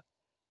the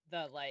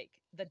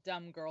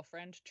dumb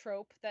girlfriend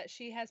trope that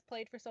she has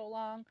played for so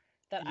long,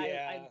 that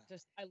I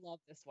love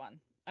this one.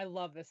 I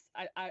love this.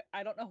 I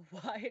don't know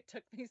why it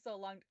took me so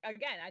long.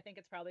 Again, I think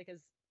it's probably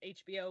because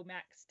HBO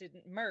Max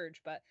didn't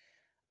merge, but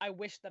I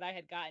wish that I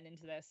had gotten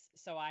into this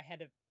so I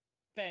had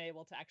been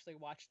able to actually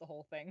watch the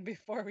whole thing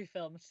before we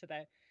filmed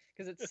today,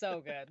 because it's so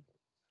good.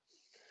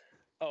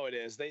 Oh, it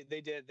is. They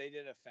did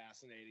a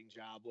fascinating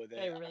job with it.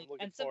 They really, I'm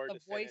looking and some forward of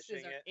the to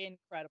voices are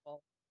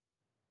incredible.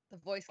 The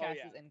voice cast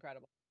is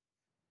incredible.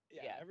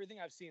 Yeah, everything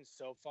I've seen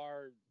so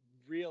far,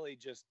 really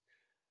just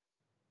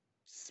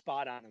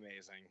spot on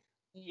amazing.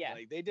 Yeah,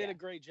 like they did a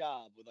great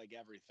job with like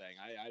everything.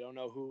 I don't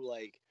know who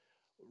like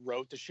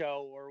wrote the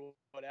show or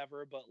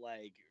whatever, but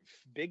like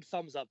big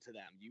thumbs up to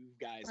them. You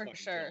guys fucking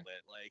killed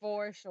it. Like,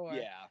 for sure.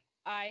 Yeah.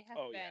 I have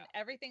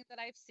everything that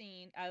I've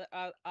seen,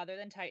 other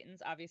than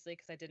Titans, obviously,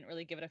 because I didn't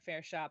really give it a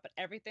fair shot, but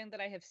everything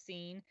that I have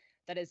seen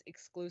that is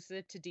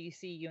exclusive to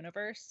DC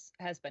Universe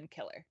has been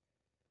killer.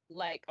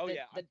 Like,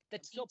 the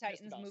Teen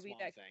Titans movie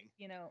that,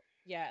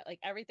 like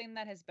everything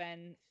that has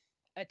been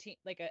a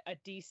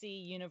DC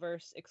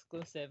Universe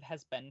exclusive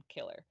has been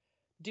killer.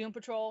 Doom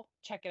Patrol,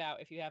 check it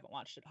out if you haven't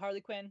watched it. Harley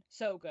Quinn,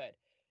 so good.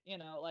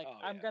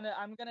 I'm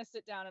gonna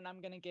sit down and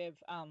I'm gonna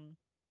give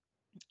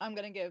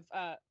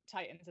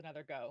Titans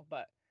another go,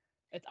 but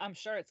I'm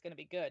sure it's gonna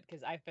be good,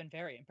 because I've been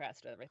very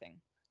impressed with everything.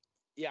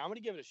 Yeah, I'm gonna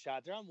give it a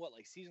shot. They're on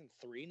season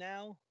 3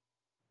 now?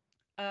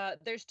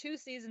 There's 2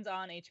 seasons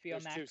on HBO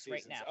Max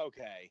right now.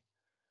 Okay.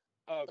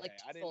 Like,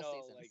 I didn't know.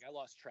 seasons. Like, I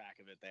lost track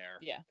of it there.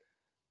 Yeah.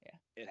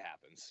 It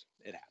happens.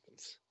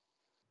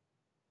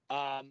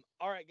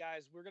 All right,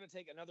 guys, we're gonna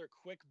take another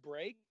quick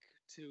break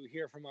to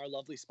hear from our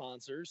lovely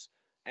sponsors,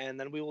 and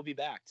then we will be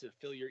back to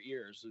fill your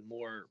ears with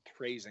more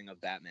praising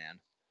of Batman.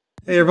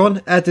 Hey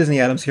everyone, at Disney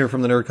Adams here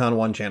from the NerdCon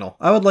 1 channel.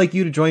 I would like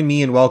you to join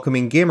me in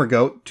welcoming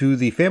GamerGoat to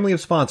the family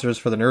of sponsors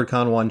for the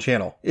NerdCon 1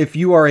 channel. If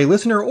you are a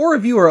listener or a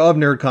viewer of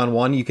NerdCon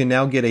 1, you can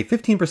now get a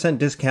 15%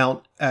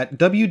 discount at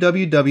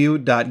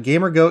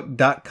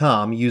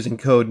www.gamergoat.com using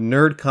code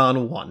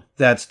NerdCon1.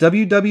 That's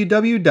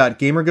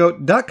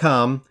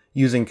www.gamergoat.com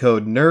using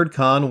code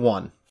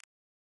NerdCon1.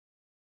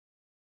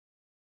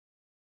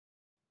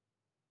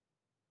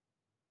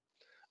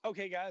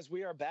 Okay, guys,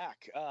 we are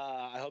back.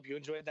 I hope you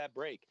enjoyed that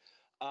break.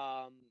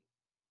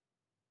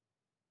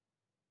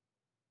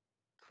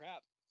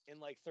 Crap.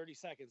 In like 30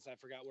 seconds, I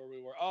forgot where we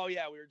were. Oh,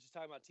 yeah, we were just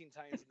talking about Teen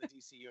Titans and the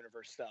DC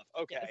Universe stuff.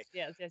 Okay.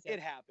 Yes. It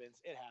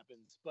happens.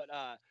 But,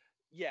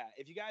 yeah,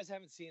 if you guys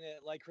haven't seen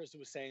it, like Krista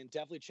was saying,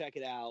 definitely check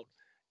it out.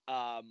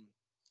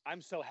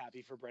 I'm so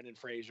happy for Brendan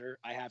Fraser,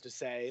 I have to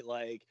say.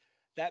 Like,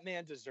 that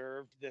man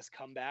deserved this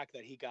comeback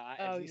that he got,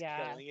 and he's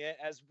killing it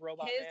as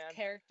Robot Man. His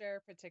character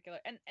in particular,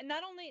 and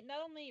not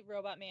only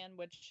Robot Man,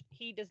 which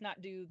he does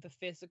not do the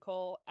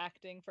physical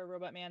acting for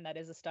Robot Man. That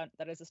is a stunt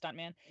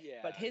man.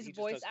 Yeah, but his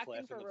voice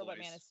acting for Robot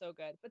Man is so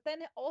good. But then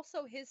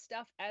also his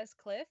stuff as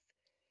Cliff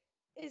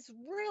is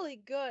really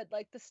good.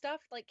 Like, the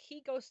stuff, like,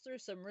 he goes through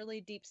some really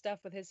deep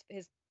stuff with his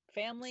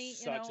family.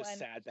 Such a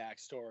sad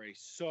backstory.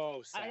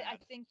 So sad. I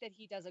think that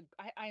he does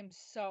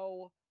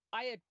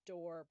I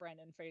adore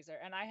Brendan Fraser,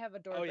 and I have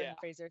adored Brendan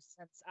Fraser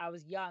since I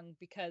was young,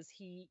 because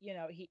he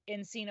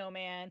Encino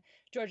Man,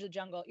 George of the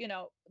Jungle,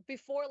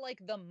 before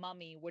like The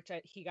Mummy, which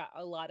he got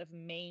a lot of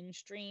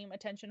mainstream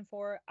attention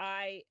for.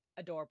 I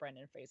adore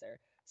Brendan Fraser.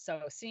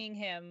 So seeing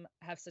him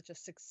have such a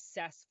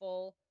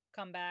successful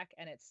comeback,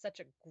 and it's such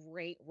a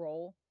great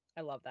role,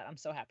 I love that. I'm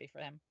so happy for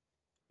him.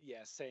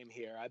 Yeah, same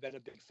here. I've been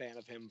a big fan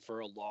of him for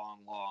a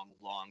long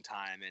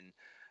time, and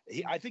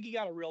I think he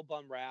got a real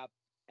bum rap.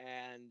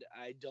 And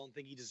I don't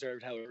think he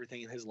deserved how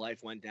everything in his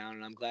life went down.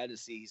 And I'm glad to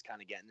see he's kind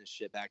of getting his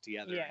shit back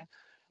together. Yeah.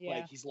 Yeah.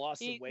 Like he's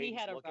lost some weight. He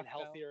had He's a looking rough go.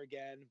 healthier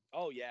again.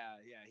 Oh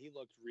yeah, he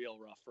looked real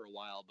rough for a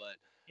while, but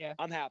Yeah.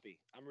 I'm happy.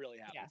 I'm really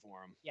happy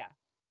for him.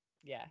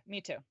 Yeah,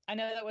 me too. I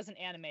know that wasn't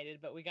animated,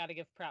 but we got to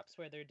give props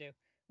where they're due.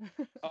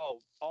 Oh,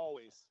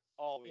 always,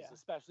 Yeah.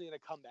 especially in a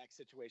comeback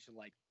situation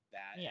like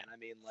that. Yeah. And I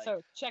mean, like,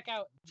 so check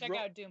out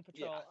Doom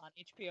Patrol on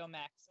HBO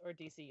Max or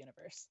DC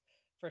Universe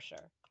for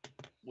sure.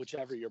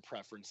 Whichever your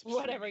preference.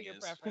 Whatever your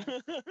is.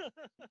 preference.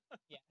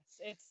 Yes,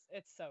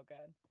 it's so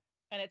good,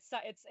 and it's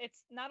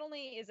not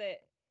only is it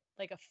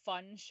like a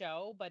fun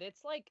show, but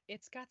it's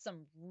got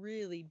some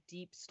really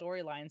deep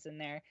storylines in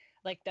there,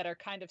 like that are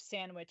kind of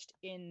sandwiched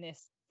in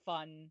this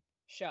fun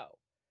show.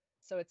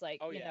 So it's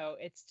like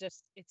it's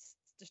just it's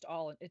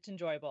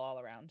enjoyable all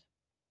around.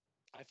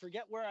 I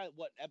forget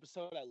what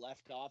episode I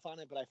left off on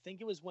it, but I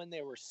think it was when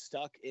they were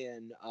stuck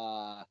in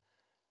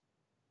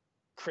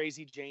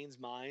Crazy Jane's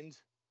mind.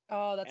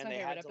 Oh, that's and my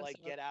they favorite had to episode.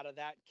 like get out of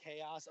that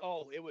chaos.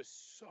 Oh, it was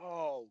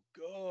so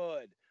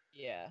good.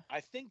 Yeah. I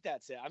think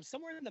that's it. I'm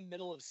somewhere in the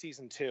middle of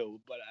season 2,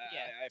 but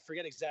I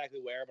forget exactly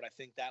where. But I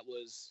think that's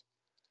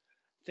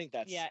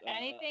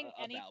anything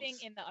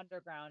in the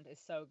underground is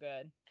so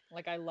good.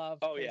 Like I love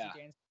Crazy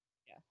Jane's.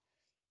 Yeah.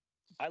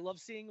 I love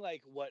seeing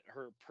like what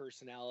her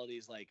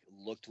personalities like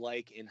looked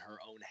like in her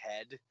own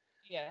head.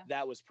 Yeah.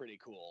 That was pretty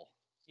cool.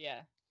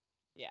 Yeah.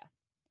 Yeah.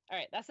 All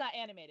right, that's not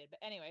animated,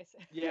 but anyways.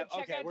 Yeah,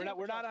 okay. We're not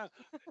on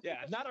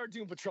not our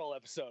Doom Patrol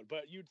episode,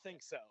 but you'd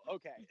think so.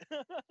 Okay.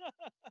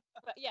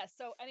 But yeah,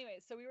 so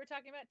anyways, so we were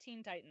talking about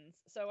Teen Titans.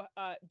 So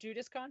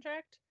Judas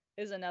Contract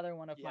is another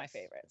one of my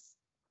favorites.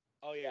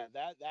 Oh yeah,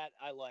 that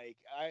I like.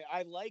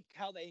 I like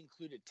how they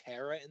included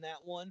Tara in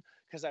that one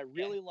because I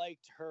really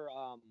liked her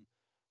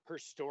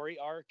story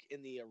arc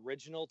in the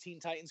original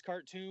Teen Titans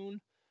cartoon.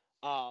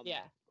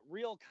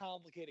 Real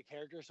complicated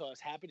character, so I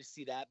was happy to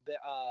see that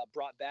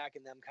brought back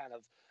and them kind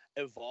of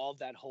evolve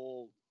that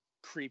whole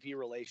creepy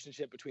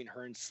relationship between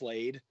her and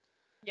Slade.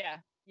 Yeah,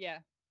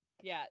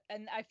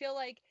 and I feel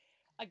like,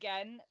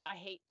 again, I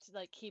hate to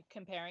like keep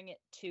comparing it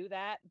to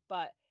that,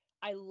 but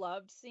I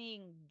loved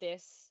seeing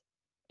this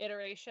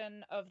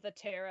iteration of the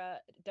Tara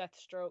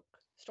Deathstroke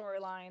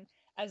storyline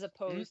as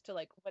opposed to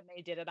like when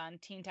they did it on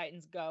Teen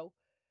Titans Go.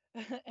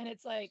 And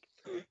it's like,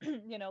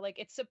 like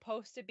it's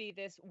supposed to be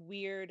this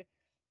weird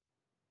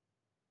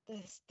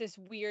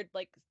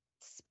like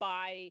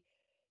spy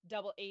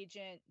double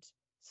agent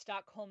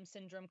Stockholm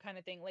syndrome kind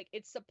of thing. Like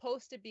it's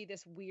supposed to be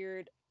this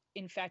weird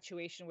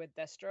infatuation with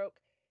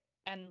Deathstroke,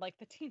 and like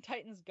the Teen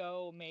Titans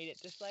Go made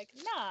it just like,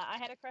 nah, I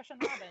had a crush on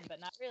Robin, but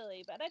not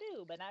really, but I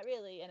do, but not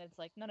really. And it's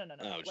like, no.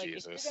 Oh, like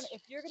Jesus.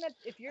 if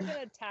you're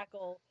gonna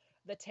tackle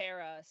the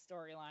Tara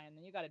storyline,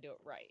 then you got to do it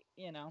right,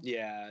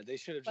 Yeah, they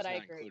should have just not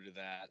included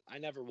that. I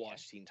never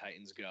watched Teen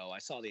Titans Go. I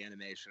saw the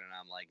animation and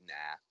I'm like,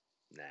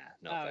 nah,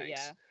 no thanks.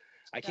 Yeah.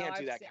 I can't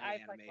do that kind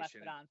of animation. I've left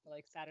it on for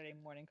like Saturday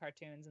morning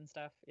cartoons and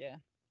stuff. Yeah.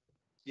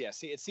 Yeah,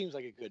 see, it seems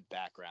like a good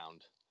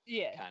background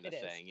kind of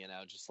thing,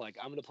 just like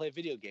I'm going to play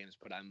video games,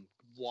 but I'm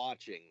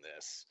watching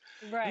this.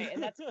 Right,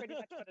 and that's pretty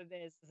much what it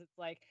is. It's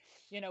like,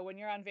 when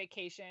you're on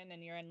vacation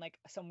and you're in like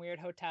some weird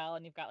hotel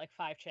and you've got like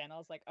 5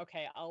 channels, like,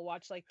 okay, I'll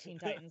watch like Teen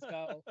Titans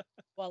Go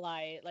while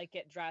I like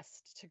get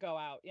dressed to go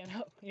out,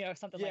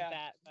 something like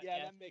that. But,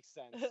 that makes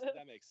sense.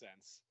 That makes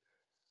sense.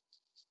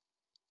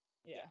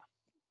 Yeah.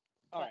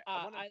 All right.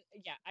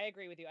 I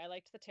agree with you. I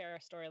liked the Tara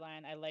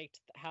storyline. I liked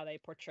how they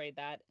portrayed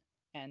that,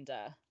 and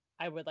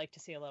I would like to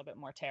see a little bit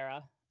more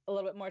Tara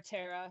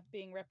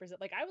being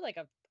represented. Like I would like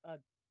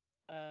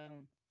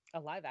a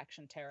live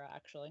action Tara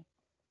actually,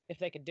 if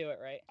they could do it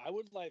right. I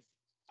would like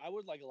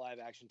a live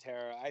action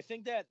Tara. I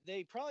think that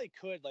they probably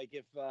could, like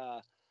if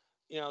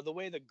the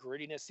way the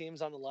grittiness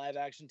seems on the live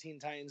action Teen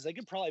Titans, they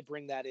could probably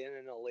bring that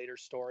in a later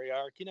story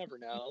arc. You never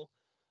know.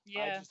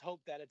 Yeah. I just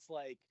hope that it's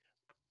like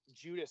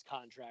Judas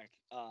Contract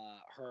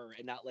her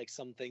and not like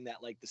something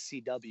that like the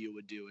CW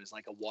would do is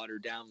like a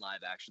watered down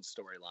live action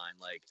storyline.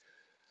 Like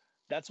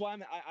that's why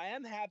I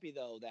am happy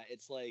though that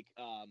it's like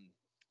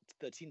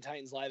the Teen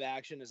Titans live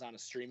action is on a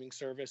streaming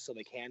service, so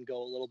they can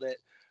go a little bit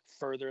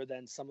further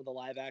than some of the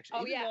live action.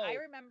 Oh yeah, I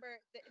remember.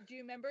 Do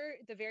you remember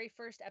the very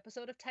first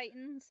episode of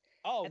Titans?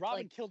 Oh,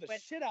 Robin killed the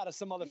shit out of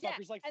some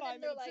motherfuckers like 5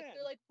 minutes in.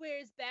 They're like,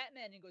 "Where's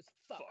Batman?" And he goes,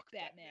 "Fuck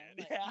Batman."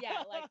 Like,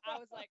 like I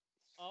was like,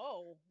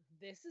 "Oh,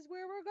 this is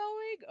where we're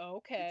going."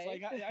 Okay,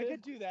 it's like I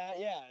could do that.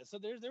 Yeah. So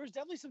there was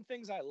definitely some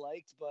things I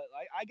liked, but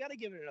I got to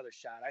give it another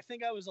shot. I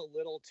think I was a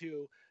little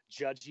too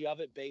judgy of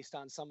it based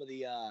on some of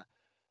the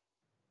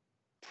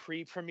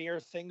pre-premiere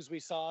things we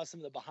saw, some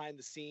of the behind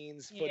the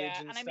scenes footage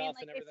and stuff. I mean, like,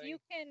 and everything. If you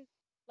can,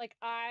 like,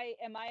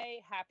 am I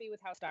happy with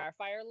how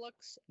Starfire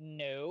looks?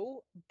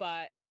 No,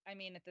 but I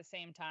mean, at the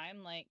same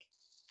time, like,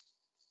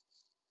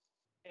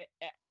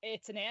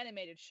 it's an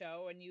animated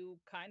show, and you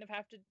kind of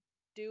have to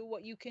do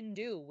what you can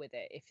do with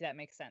it, if that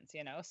makes sense,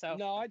 So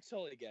no, I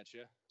totally get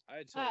you.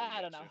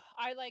 I don't know.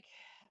 I like.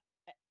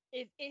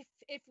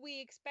 If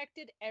we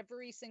expected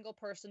every single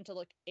person to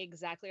look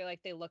exactly like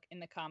they look in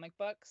the comic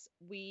books,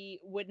 we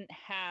wouldn't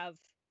have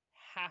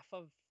half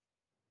of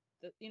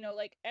the,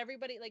 like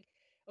everybody, like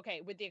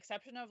okay, with the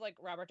exception of like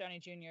Robert Downey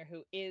Jr.,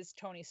 who is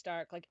Tony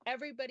Stark, like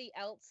everybody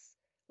else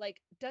like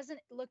doesn't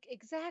look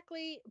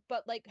exactly,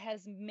 but like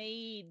has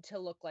made to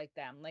look like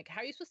them. Like,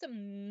 how are you supposed to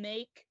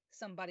make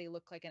somebody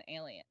look like an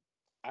alien?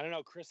 I don't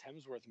know. Chris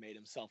Hemsworth made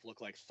himself look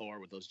like Thor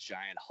with those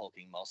giant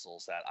hulking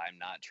muscles that I'm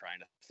not trying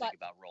to think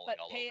about rolling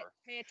all over.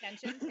 Pay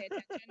attention. Pay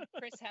attention.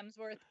 Chris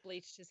Hemsworth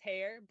bleached his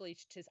hair,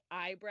 bleached his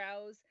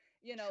eyebrows.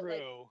 You know, True.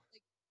 like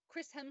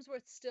Chris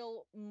Hemsworth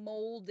still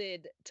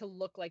molded to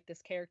look like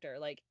this character.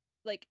 Like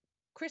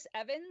Chris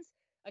Evans,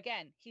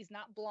 again, he's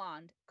not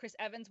blonde. Chris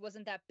Evans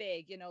wasn't that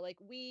big. You know, like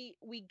we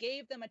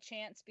gave them a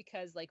chance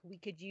because like we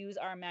could use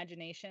our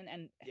imagination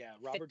and yeah.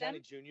 Robert Downey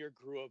Jr.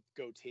 grew a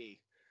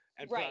goatee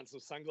and put right. on some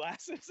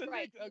sunglasses. And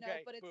right. Like,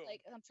 okay, but it's boom.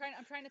 like I'm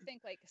trying to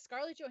think like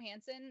Scarlett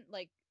Johansson,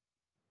 like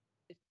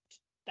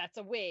that's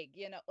a wig,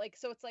 you know, like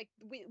so it's like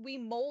we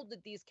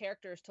molded these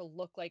characters to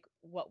look like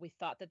what we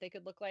thought that they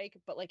could look like,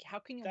 but like how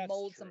can you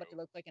mold somebody to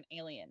look like an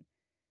alien?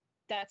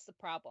 That's the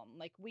problem.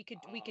 Like we could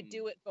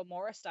do it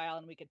Gomorrah style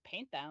and we could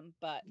paint them,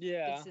 but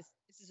yeah, this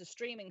is a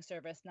streaming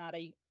service, not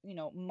a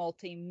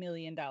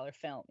multi-million-dollar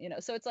film,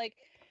 so it's like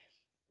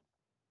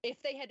if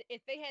they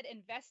had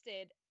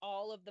invested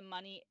all of the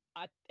money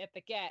at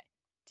the get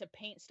to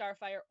paint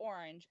Starfire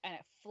orange and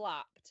it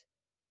flopped,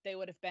 they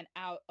would have been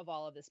out of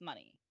all of this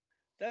money.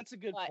 That's a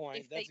good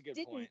point. That's a good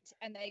point.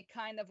 And they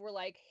kind of were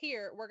like,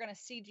 here, we're going to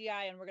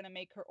CGI and we're going to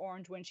make her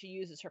orange when she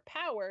uses her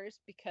powers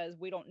because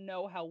we don't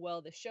know how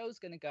well the show's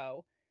going to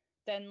go.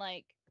 Then,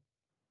 like,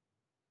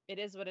 it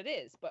is what it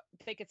is. But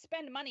they could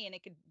spend money and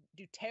it could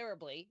do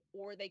terribly,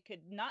 or they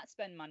could not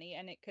spend money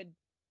and it could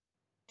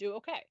do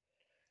okay.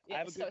 Yeah, I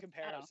have a good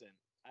comparison.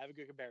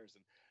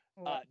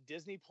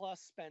 Disney Plus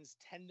spends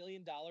 $10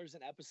 million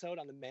an episode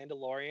on The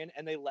Mandalorian,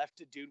 and they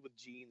left a dude with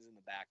jeans in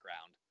the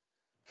background.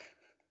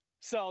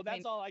 So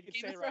that's all I can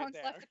say right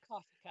there. Left a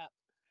coffee cup.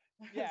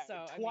 Yeah,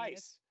 so,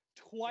 twice.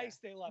 Twice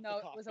they left the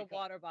coffee cup. No, it was a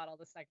water bottle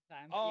the second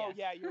time. Oh,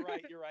 yeah, you're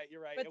right.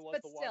 It was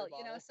the water bottle.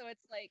 But still, so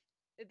it's like,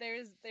 it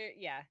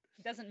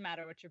doesn't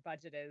matter what your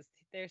budget is.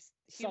 There's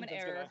human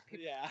error.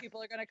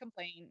 People are going to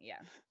complain. Yeah.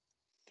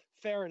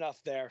 Fair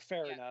enough there.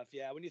 Fair enough.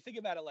 Yeah, when you think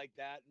about it like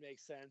that, it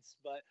makes sense.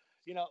 But,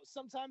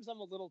 sometimes I'm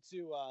a little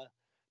too...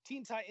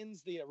 Teen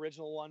Titans, the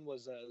original one,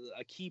 was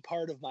a key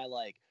part of my,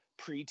 like,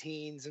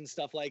 pre-teens and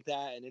stuff like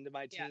that and into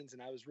my teens,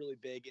 and I was really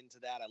big into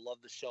that. I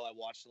loved the show. I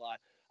watched a lot.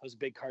 I was a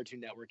big Cartoon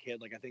Network kid,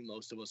 like I think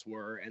most of us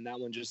were, and that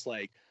one just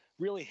like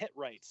really hit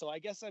right. So I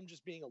guess I'm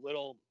just being a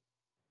little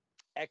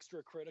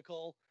extra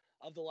critical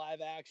of the live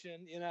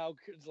action,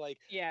 because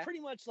pretty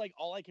much like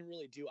all I can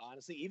really do,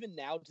 honestly, even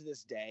now to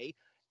this day,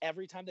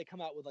 every time they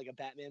come out with like a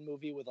Batman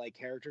movie with like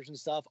characters and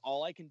stuff,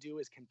 all I can do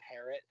is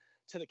compare it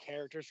to the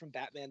characters from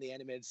Batman the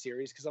Animated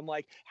Series, because I'm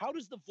like, how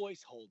does the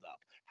voice hold up?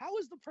 How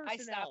is the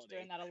personality? I stopped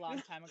doing that a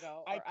long time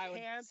ago, or I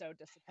was so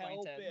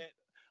disappointed.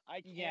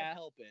 I can't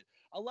help it.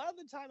 A lot of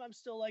the time, I'm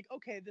still like,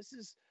 okay, this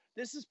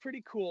is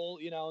pretty cool,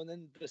 and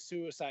then the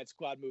Suicide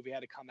Squad movie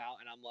had to come out,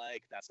 and I'm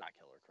like, that's not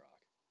Killer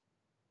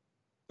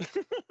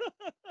Croc.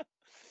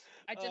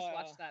 I just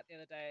watched that the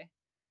other day.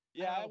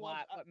 Yeah, I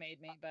watched what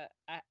made me, but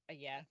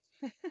yeah.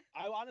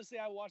 I watched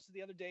it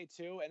the other day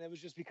too, and it was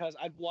just because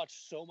I've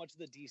watched so much of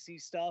the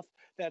DC stuff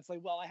that's like,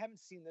 well, I haven't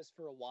seen this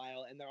for a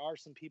while, and there are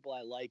some people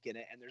I like in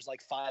it, and there's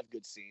like 5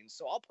 good scenes,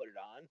 so I'll put it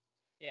on.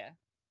 Yeah,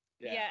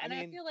 and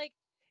I feel like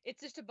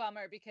it's just a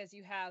bummer because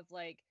you have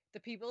like the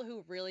people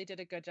who really did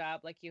a good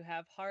job, like you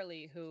have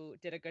Harley who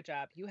did a good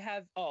job, you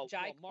have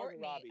Jai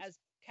Courtney as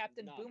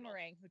Captain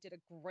Boomerang who did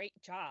a great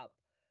job,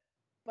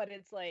 but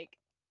it's like,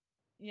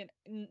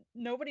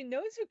 nobody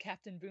knows who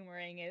Captain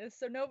Boomerang is,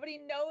 so nobody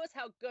knows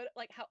how good,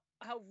 like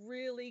how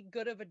really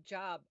good of a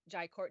job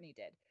Jai Courtney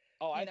did.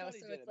 Oh, I thought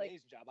he did an amazing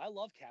job. I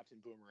love Captain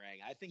Boomerang.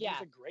 I think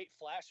he's a great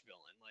Flash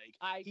villain.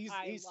 Like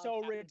he's so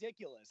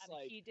ridiculous. And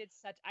like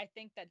I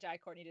think that Jai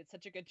Courtney did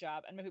such a good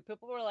job, and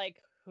people were like,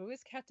 "Who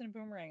is Captain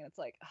Boomerang?" And it's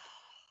like,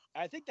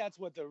 I think that's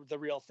what the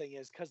real thing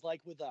is, because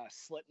like with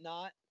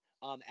Slipknot.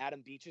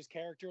 Adam Beach's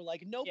character,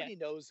 like nobody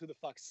knows who the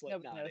fuck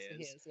Slipknot is. Who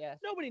he is. Yeah.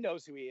 Nobody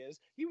knows who he is.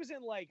 He was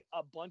in like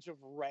a bunch of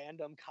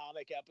random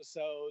comic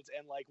episodes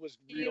and like was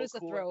real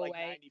cool in like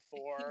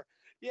 94.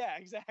 Yeah,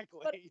 exactly.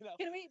 But,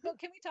 can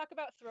we talk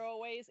about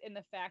throwaways in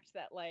the fact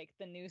that like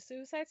the new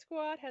Suicide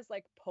Squad has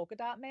like Polka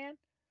Dot Man?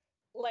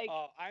 Like,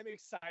 oh, I'm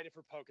excited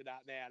for Polka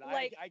Dot Man.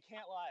 Like, I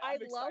can't lie. I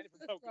love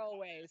the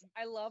throwaways.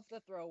 I love the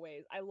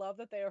throwaways. I love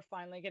that they are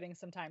finally getting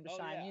some time to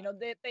shine.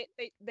 Yeah.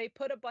 They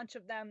put a bunch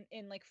of them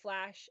in like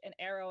Flash and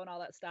Arrow and all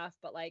that stuff,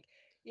 but like,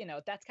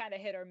 that's kind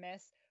of hit or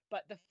miss.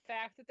 But the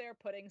fact that they're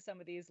putting some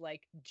of these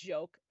like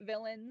joke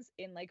villains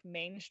in like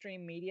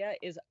mainstream media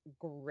is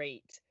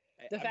great.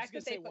 The fact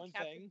that they put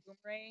Captain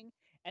Boomerang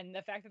and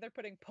the fact that they're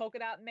putting Polka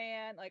Dot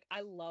Man, like,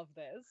 I love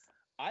this.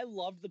 I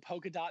loved the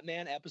Polka Dot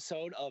Man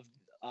episode of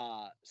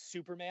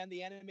Superman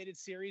the animated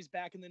series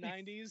back in the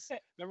 90s.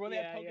 Remember when they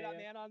had Polka Dot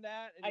Man on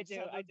that? And I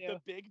do.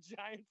 The big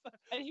giant.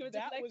 And he was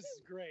that was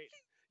great.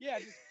 Yeah,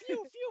 just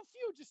phew,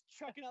 just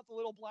chucking out the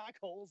little black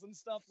holes and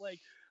stuff. Like,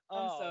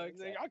 I'm so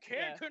excited. I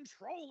can't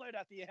control it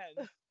at the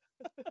end.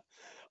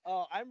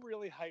 Oh, I'm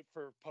really hyped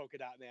for Polka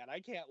Dot Man. I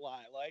can't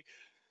lie. Like,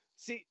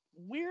 see,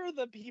 we're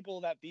the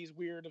people that these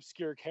weird,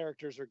 obscure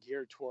characters are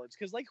geared towards.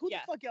 Because, like, who the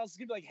fuck else is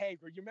going to be like, hey,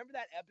 you remember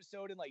that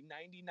episode in, like,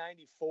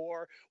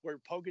 1994 where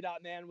Polka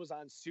Dot Man was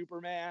on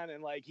Superman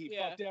and, like, he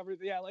fucked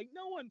everything? Yeah, like,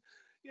 no one,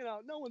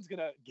 no one's going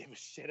to give a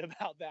shit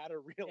about that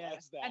or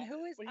realize that. And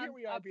who is, but here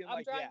we are being I'm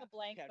like, drawing a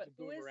blank, Captain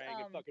but who is,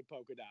 Boomerang and fucking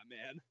Polka Dot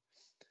Man.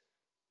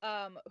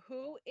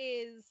 Who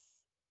is,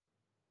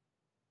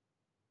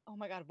 oh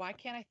my God, why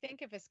can't I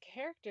think of his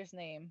character's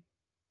name?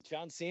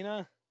 John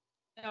Cena?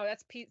 No,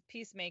 that's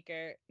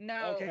Peacemaker.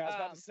 No. Okay, I was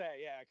about to say,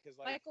 yeah, because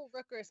like Michael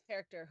Rooker's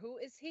character. Who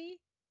is he?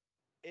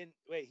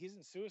 He's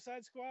in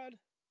Suicide Squad?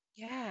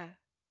 Yeah.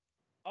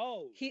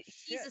 Oh, he's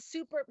a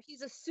super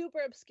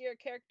obscure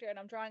character, and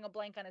I'm drawing a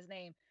blank on his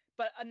name.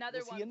 But another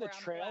was one. He in the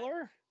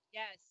trailer?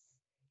 Yes.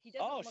 He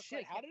doesn't look shit!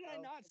 like How him, did I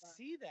though. not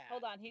see that?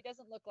 Hold on, he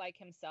doesn't look like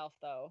himself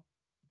though.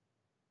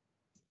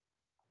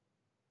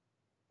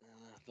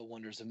 The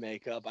wonders of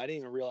makeup. I didn't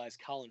even realize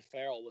Colin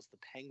Farrell was the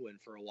Penguin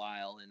for a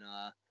while in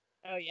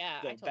oh yeah,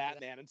 the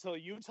Batman. Until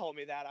you told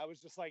me that, I was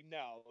just like,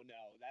 no,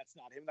 that's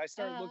not him. And I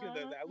started looking at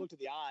I looked at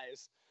the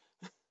eyes.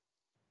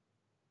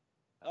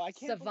 I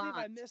can't believe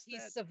I missed that.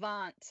 He's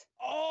Savant.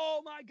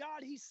 Oh my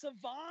God, he's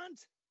Savant.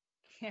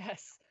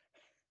 Yes.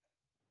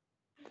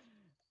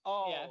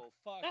 Oh yeah.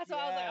 Fuck. That's why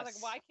I was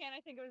like, why can't I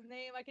think of his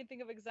name? I can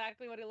think of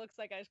exactly what he looks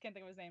like. I just can't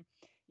think of his name.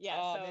 Yeah.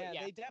 Oh so man,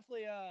 yeah. they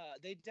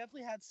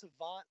definitely had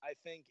Savant, I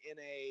think, in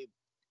a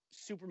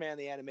Superman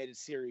the Animated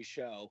Series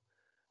show.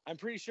 I'm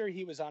pretty sure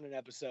he was on an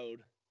episode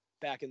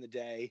back in the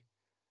day.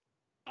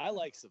 I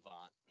like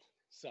Savant,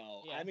 so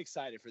I'm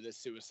excited for this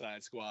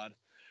Suicide Squad.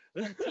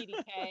 And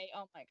TDK,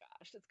 oh my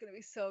gosh, it's gonna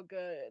be so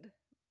good.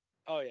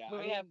 Oh yeah,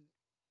 we have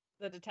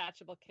the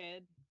detachable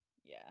kid.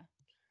 Yeah.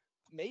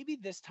 Maybe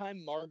this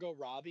time Margot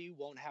Robbie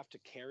won't have to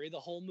carry the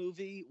whole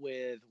movie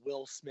with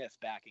Will Smith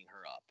backing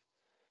her up.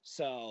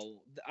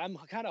 So I'm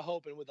kind of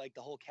hoping with like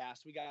the whole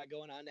cast we got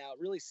going on now, it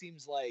really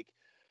seems like,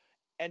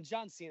 and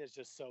John Cena is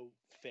just so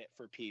fit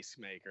for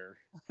Peacemaker.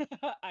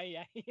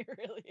 Yeah, he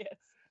really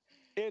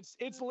is.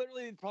 It's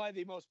literally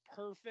probably the most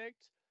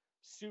perfect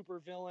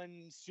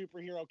supervillain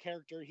superhero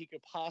character he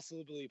could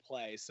possibly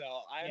play. So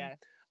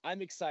I'm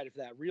excited for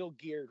that. Real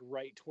geared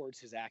right towards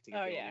his acting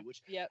ability,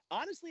 which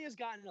honestly has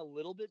gotten a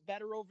little bit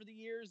better over the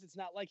years. It's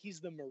not like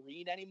he's the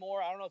Marine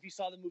anymore. I don't know if you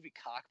saw the movie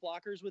Cock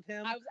Blockers with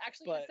him. I was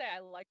actually going to say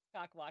I like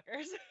Cock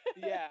Blockers.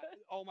 Yeah.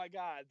 Oh my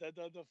God. The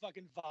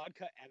fucking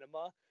vodka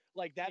enema.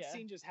 Like that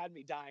scene just had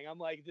me dying. I'm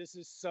like, this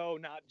is so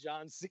not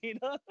John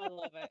Cena. I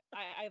love it.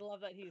 I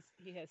love that he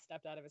has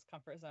stepped out of his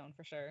comfort zone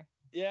for sure.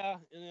 Yeah,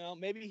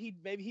 maybe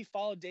he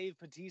followed Dave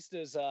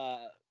Bautista's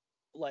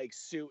like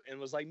suit and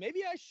was like,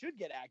 maybe I should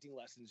get acting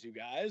lessons, you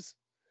guys.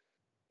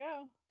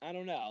 Yeah. I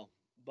don't know,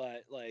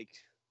 but like,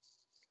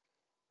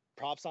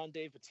 props on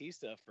Dave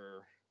Bautista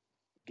for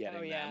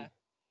getting them.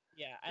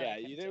 Yeah.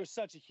 There was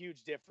such a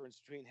huge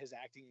difference between his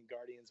acting in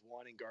Guardians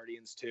 1 and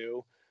Guardians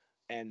 2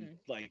 and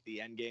like the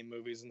Endgame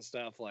movies and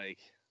stuff. Like,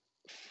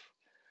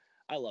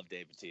 I love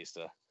Dave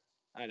Bautista.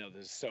 I know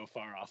this is so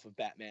far off of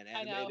Batman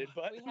animated,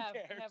 but who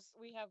cares?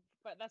 We have,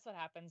 but that's what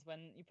happens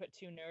when you put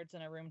two nerds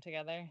in a room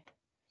together.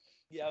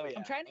 Yeah,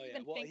 I'm trying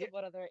to think of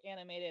what other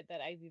animated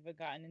that I've even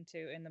gotten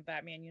into in the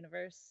Batman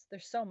universe.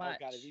 There's so much.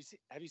 Oh God,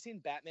 have you seen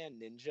Batman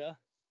Ninja?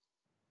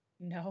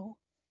 No.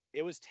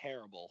 It was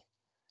terrible.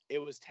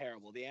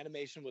 The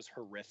animation was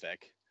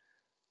horrific.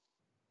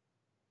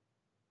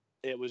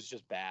 It was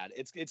just bad.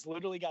 It's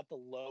literally got the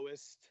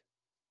lowest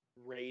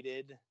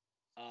rated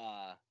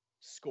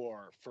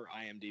score for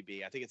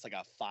IMDb. I think it's like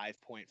a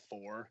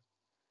 5.4.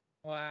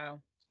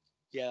 Wow.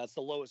 Yeah, that's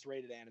the lowest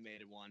rated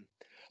animated one.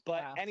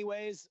 But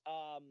anyways,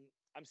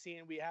 I'm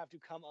seeing we have to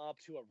come up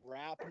to a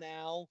wrap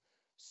now.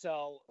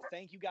 So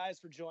thank you guys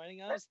for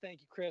joining us.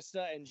 Thank you,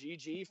 Krista and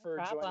Gigi, for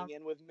joining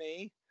in with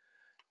me.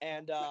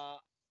 And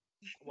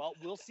well,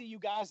 we'll see you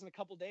guys in a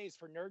couple days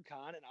for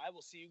NerdCon, and I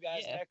will see you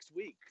guys next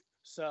week.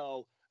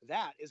 So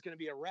that is going to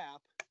be a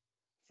wrap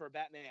for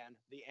Batman,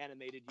 the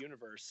Animated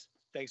Universe.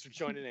 Thanks for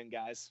joining in,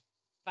 guys.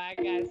 Bye,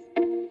 guys.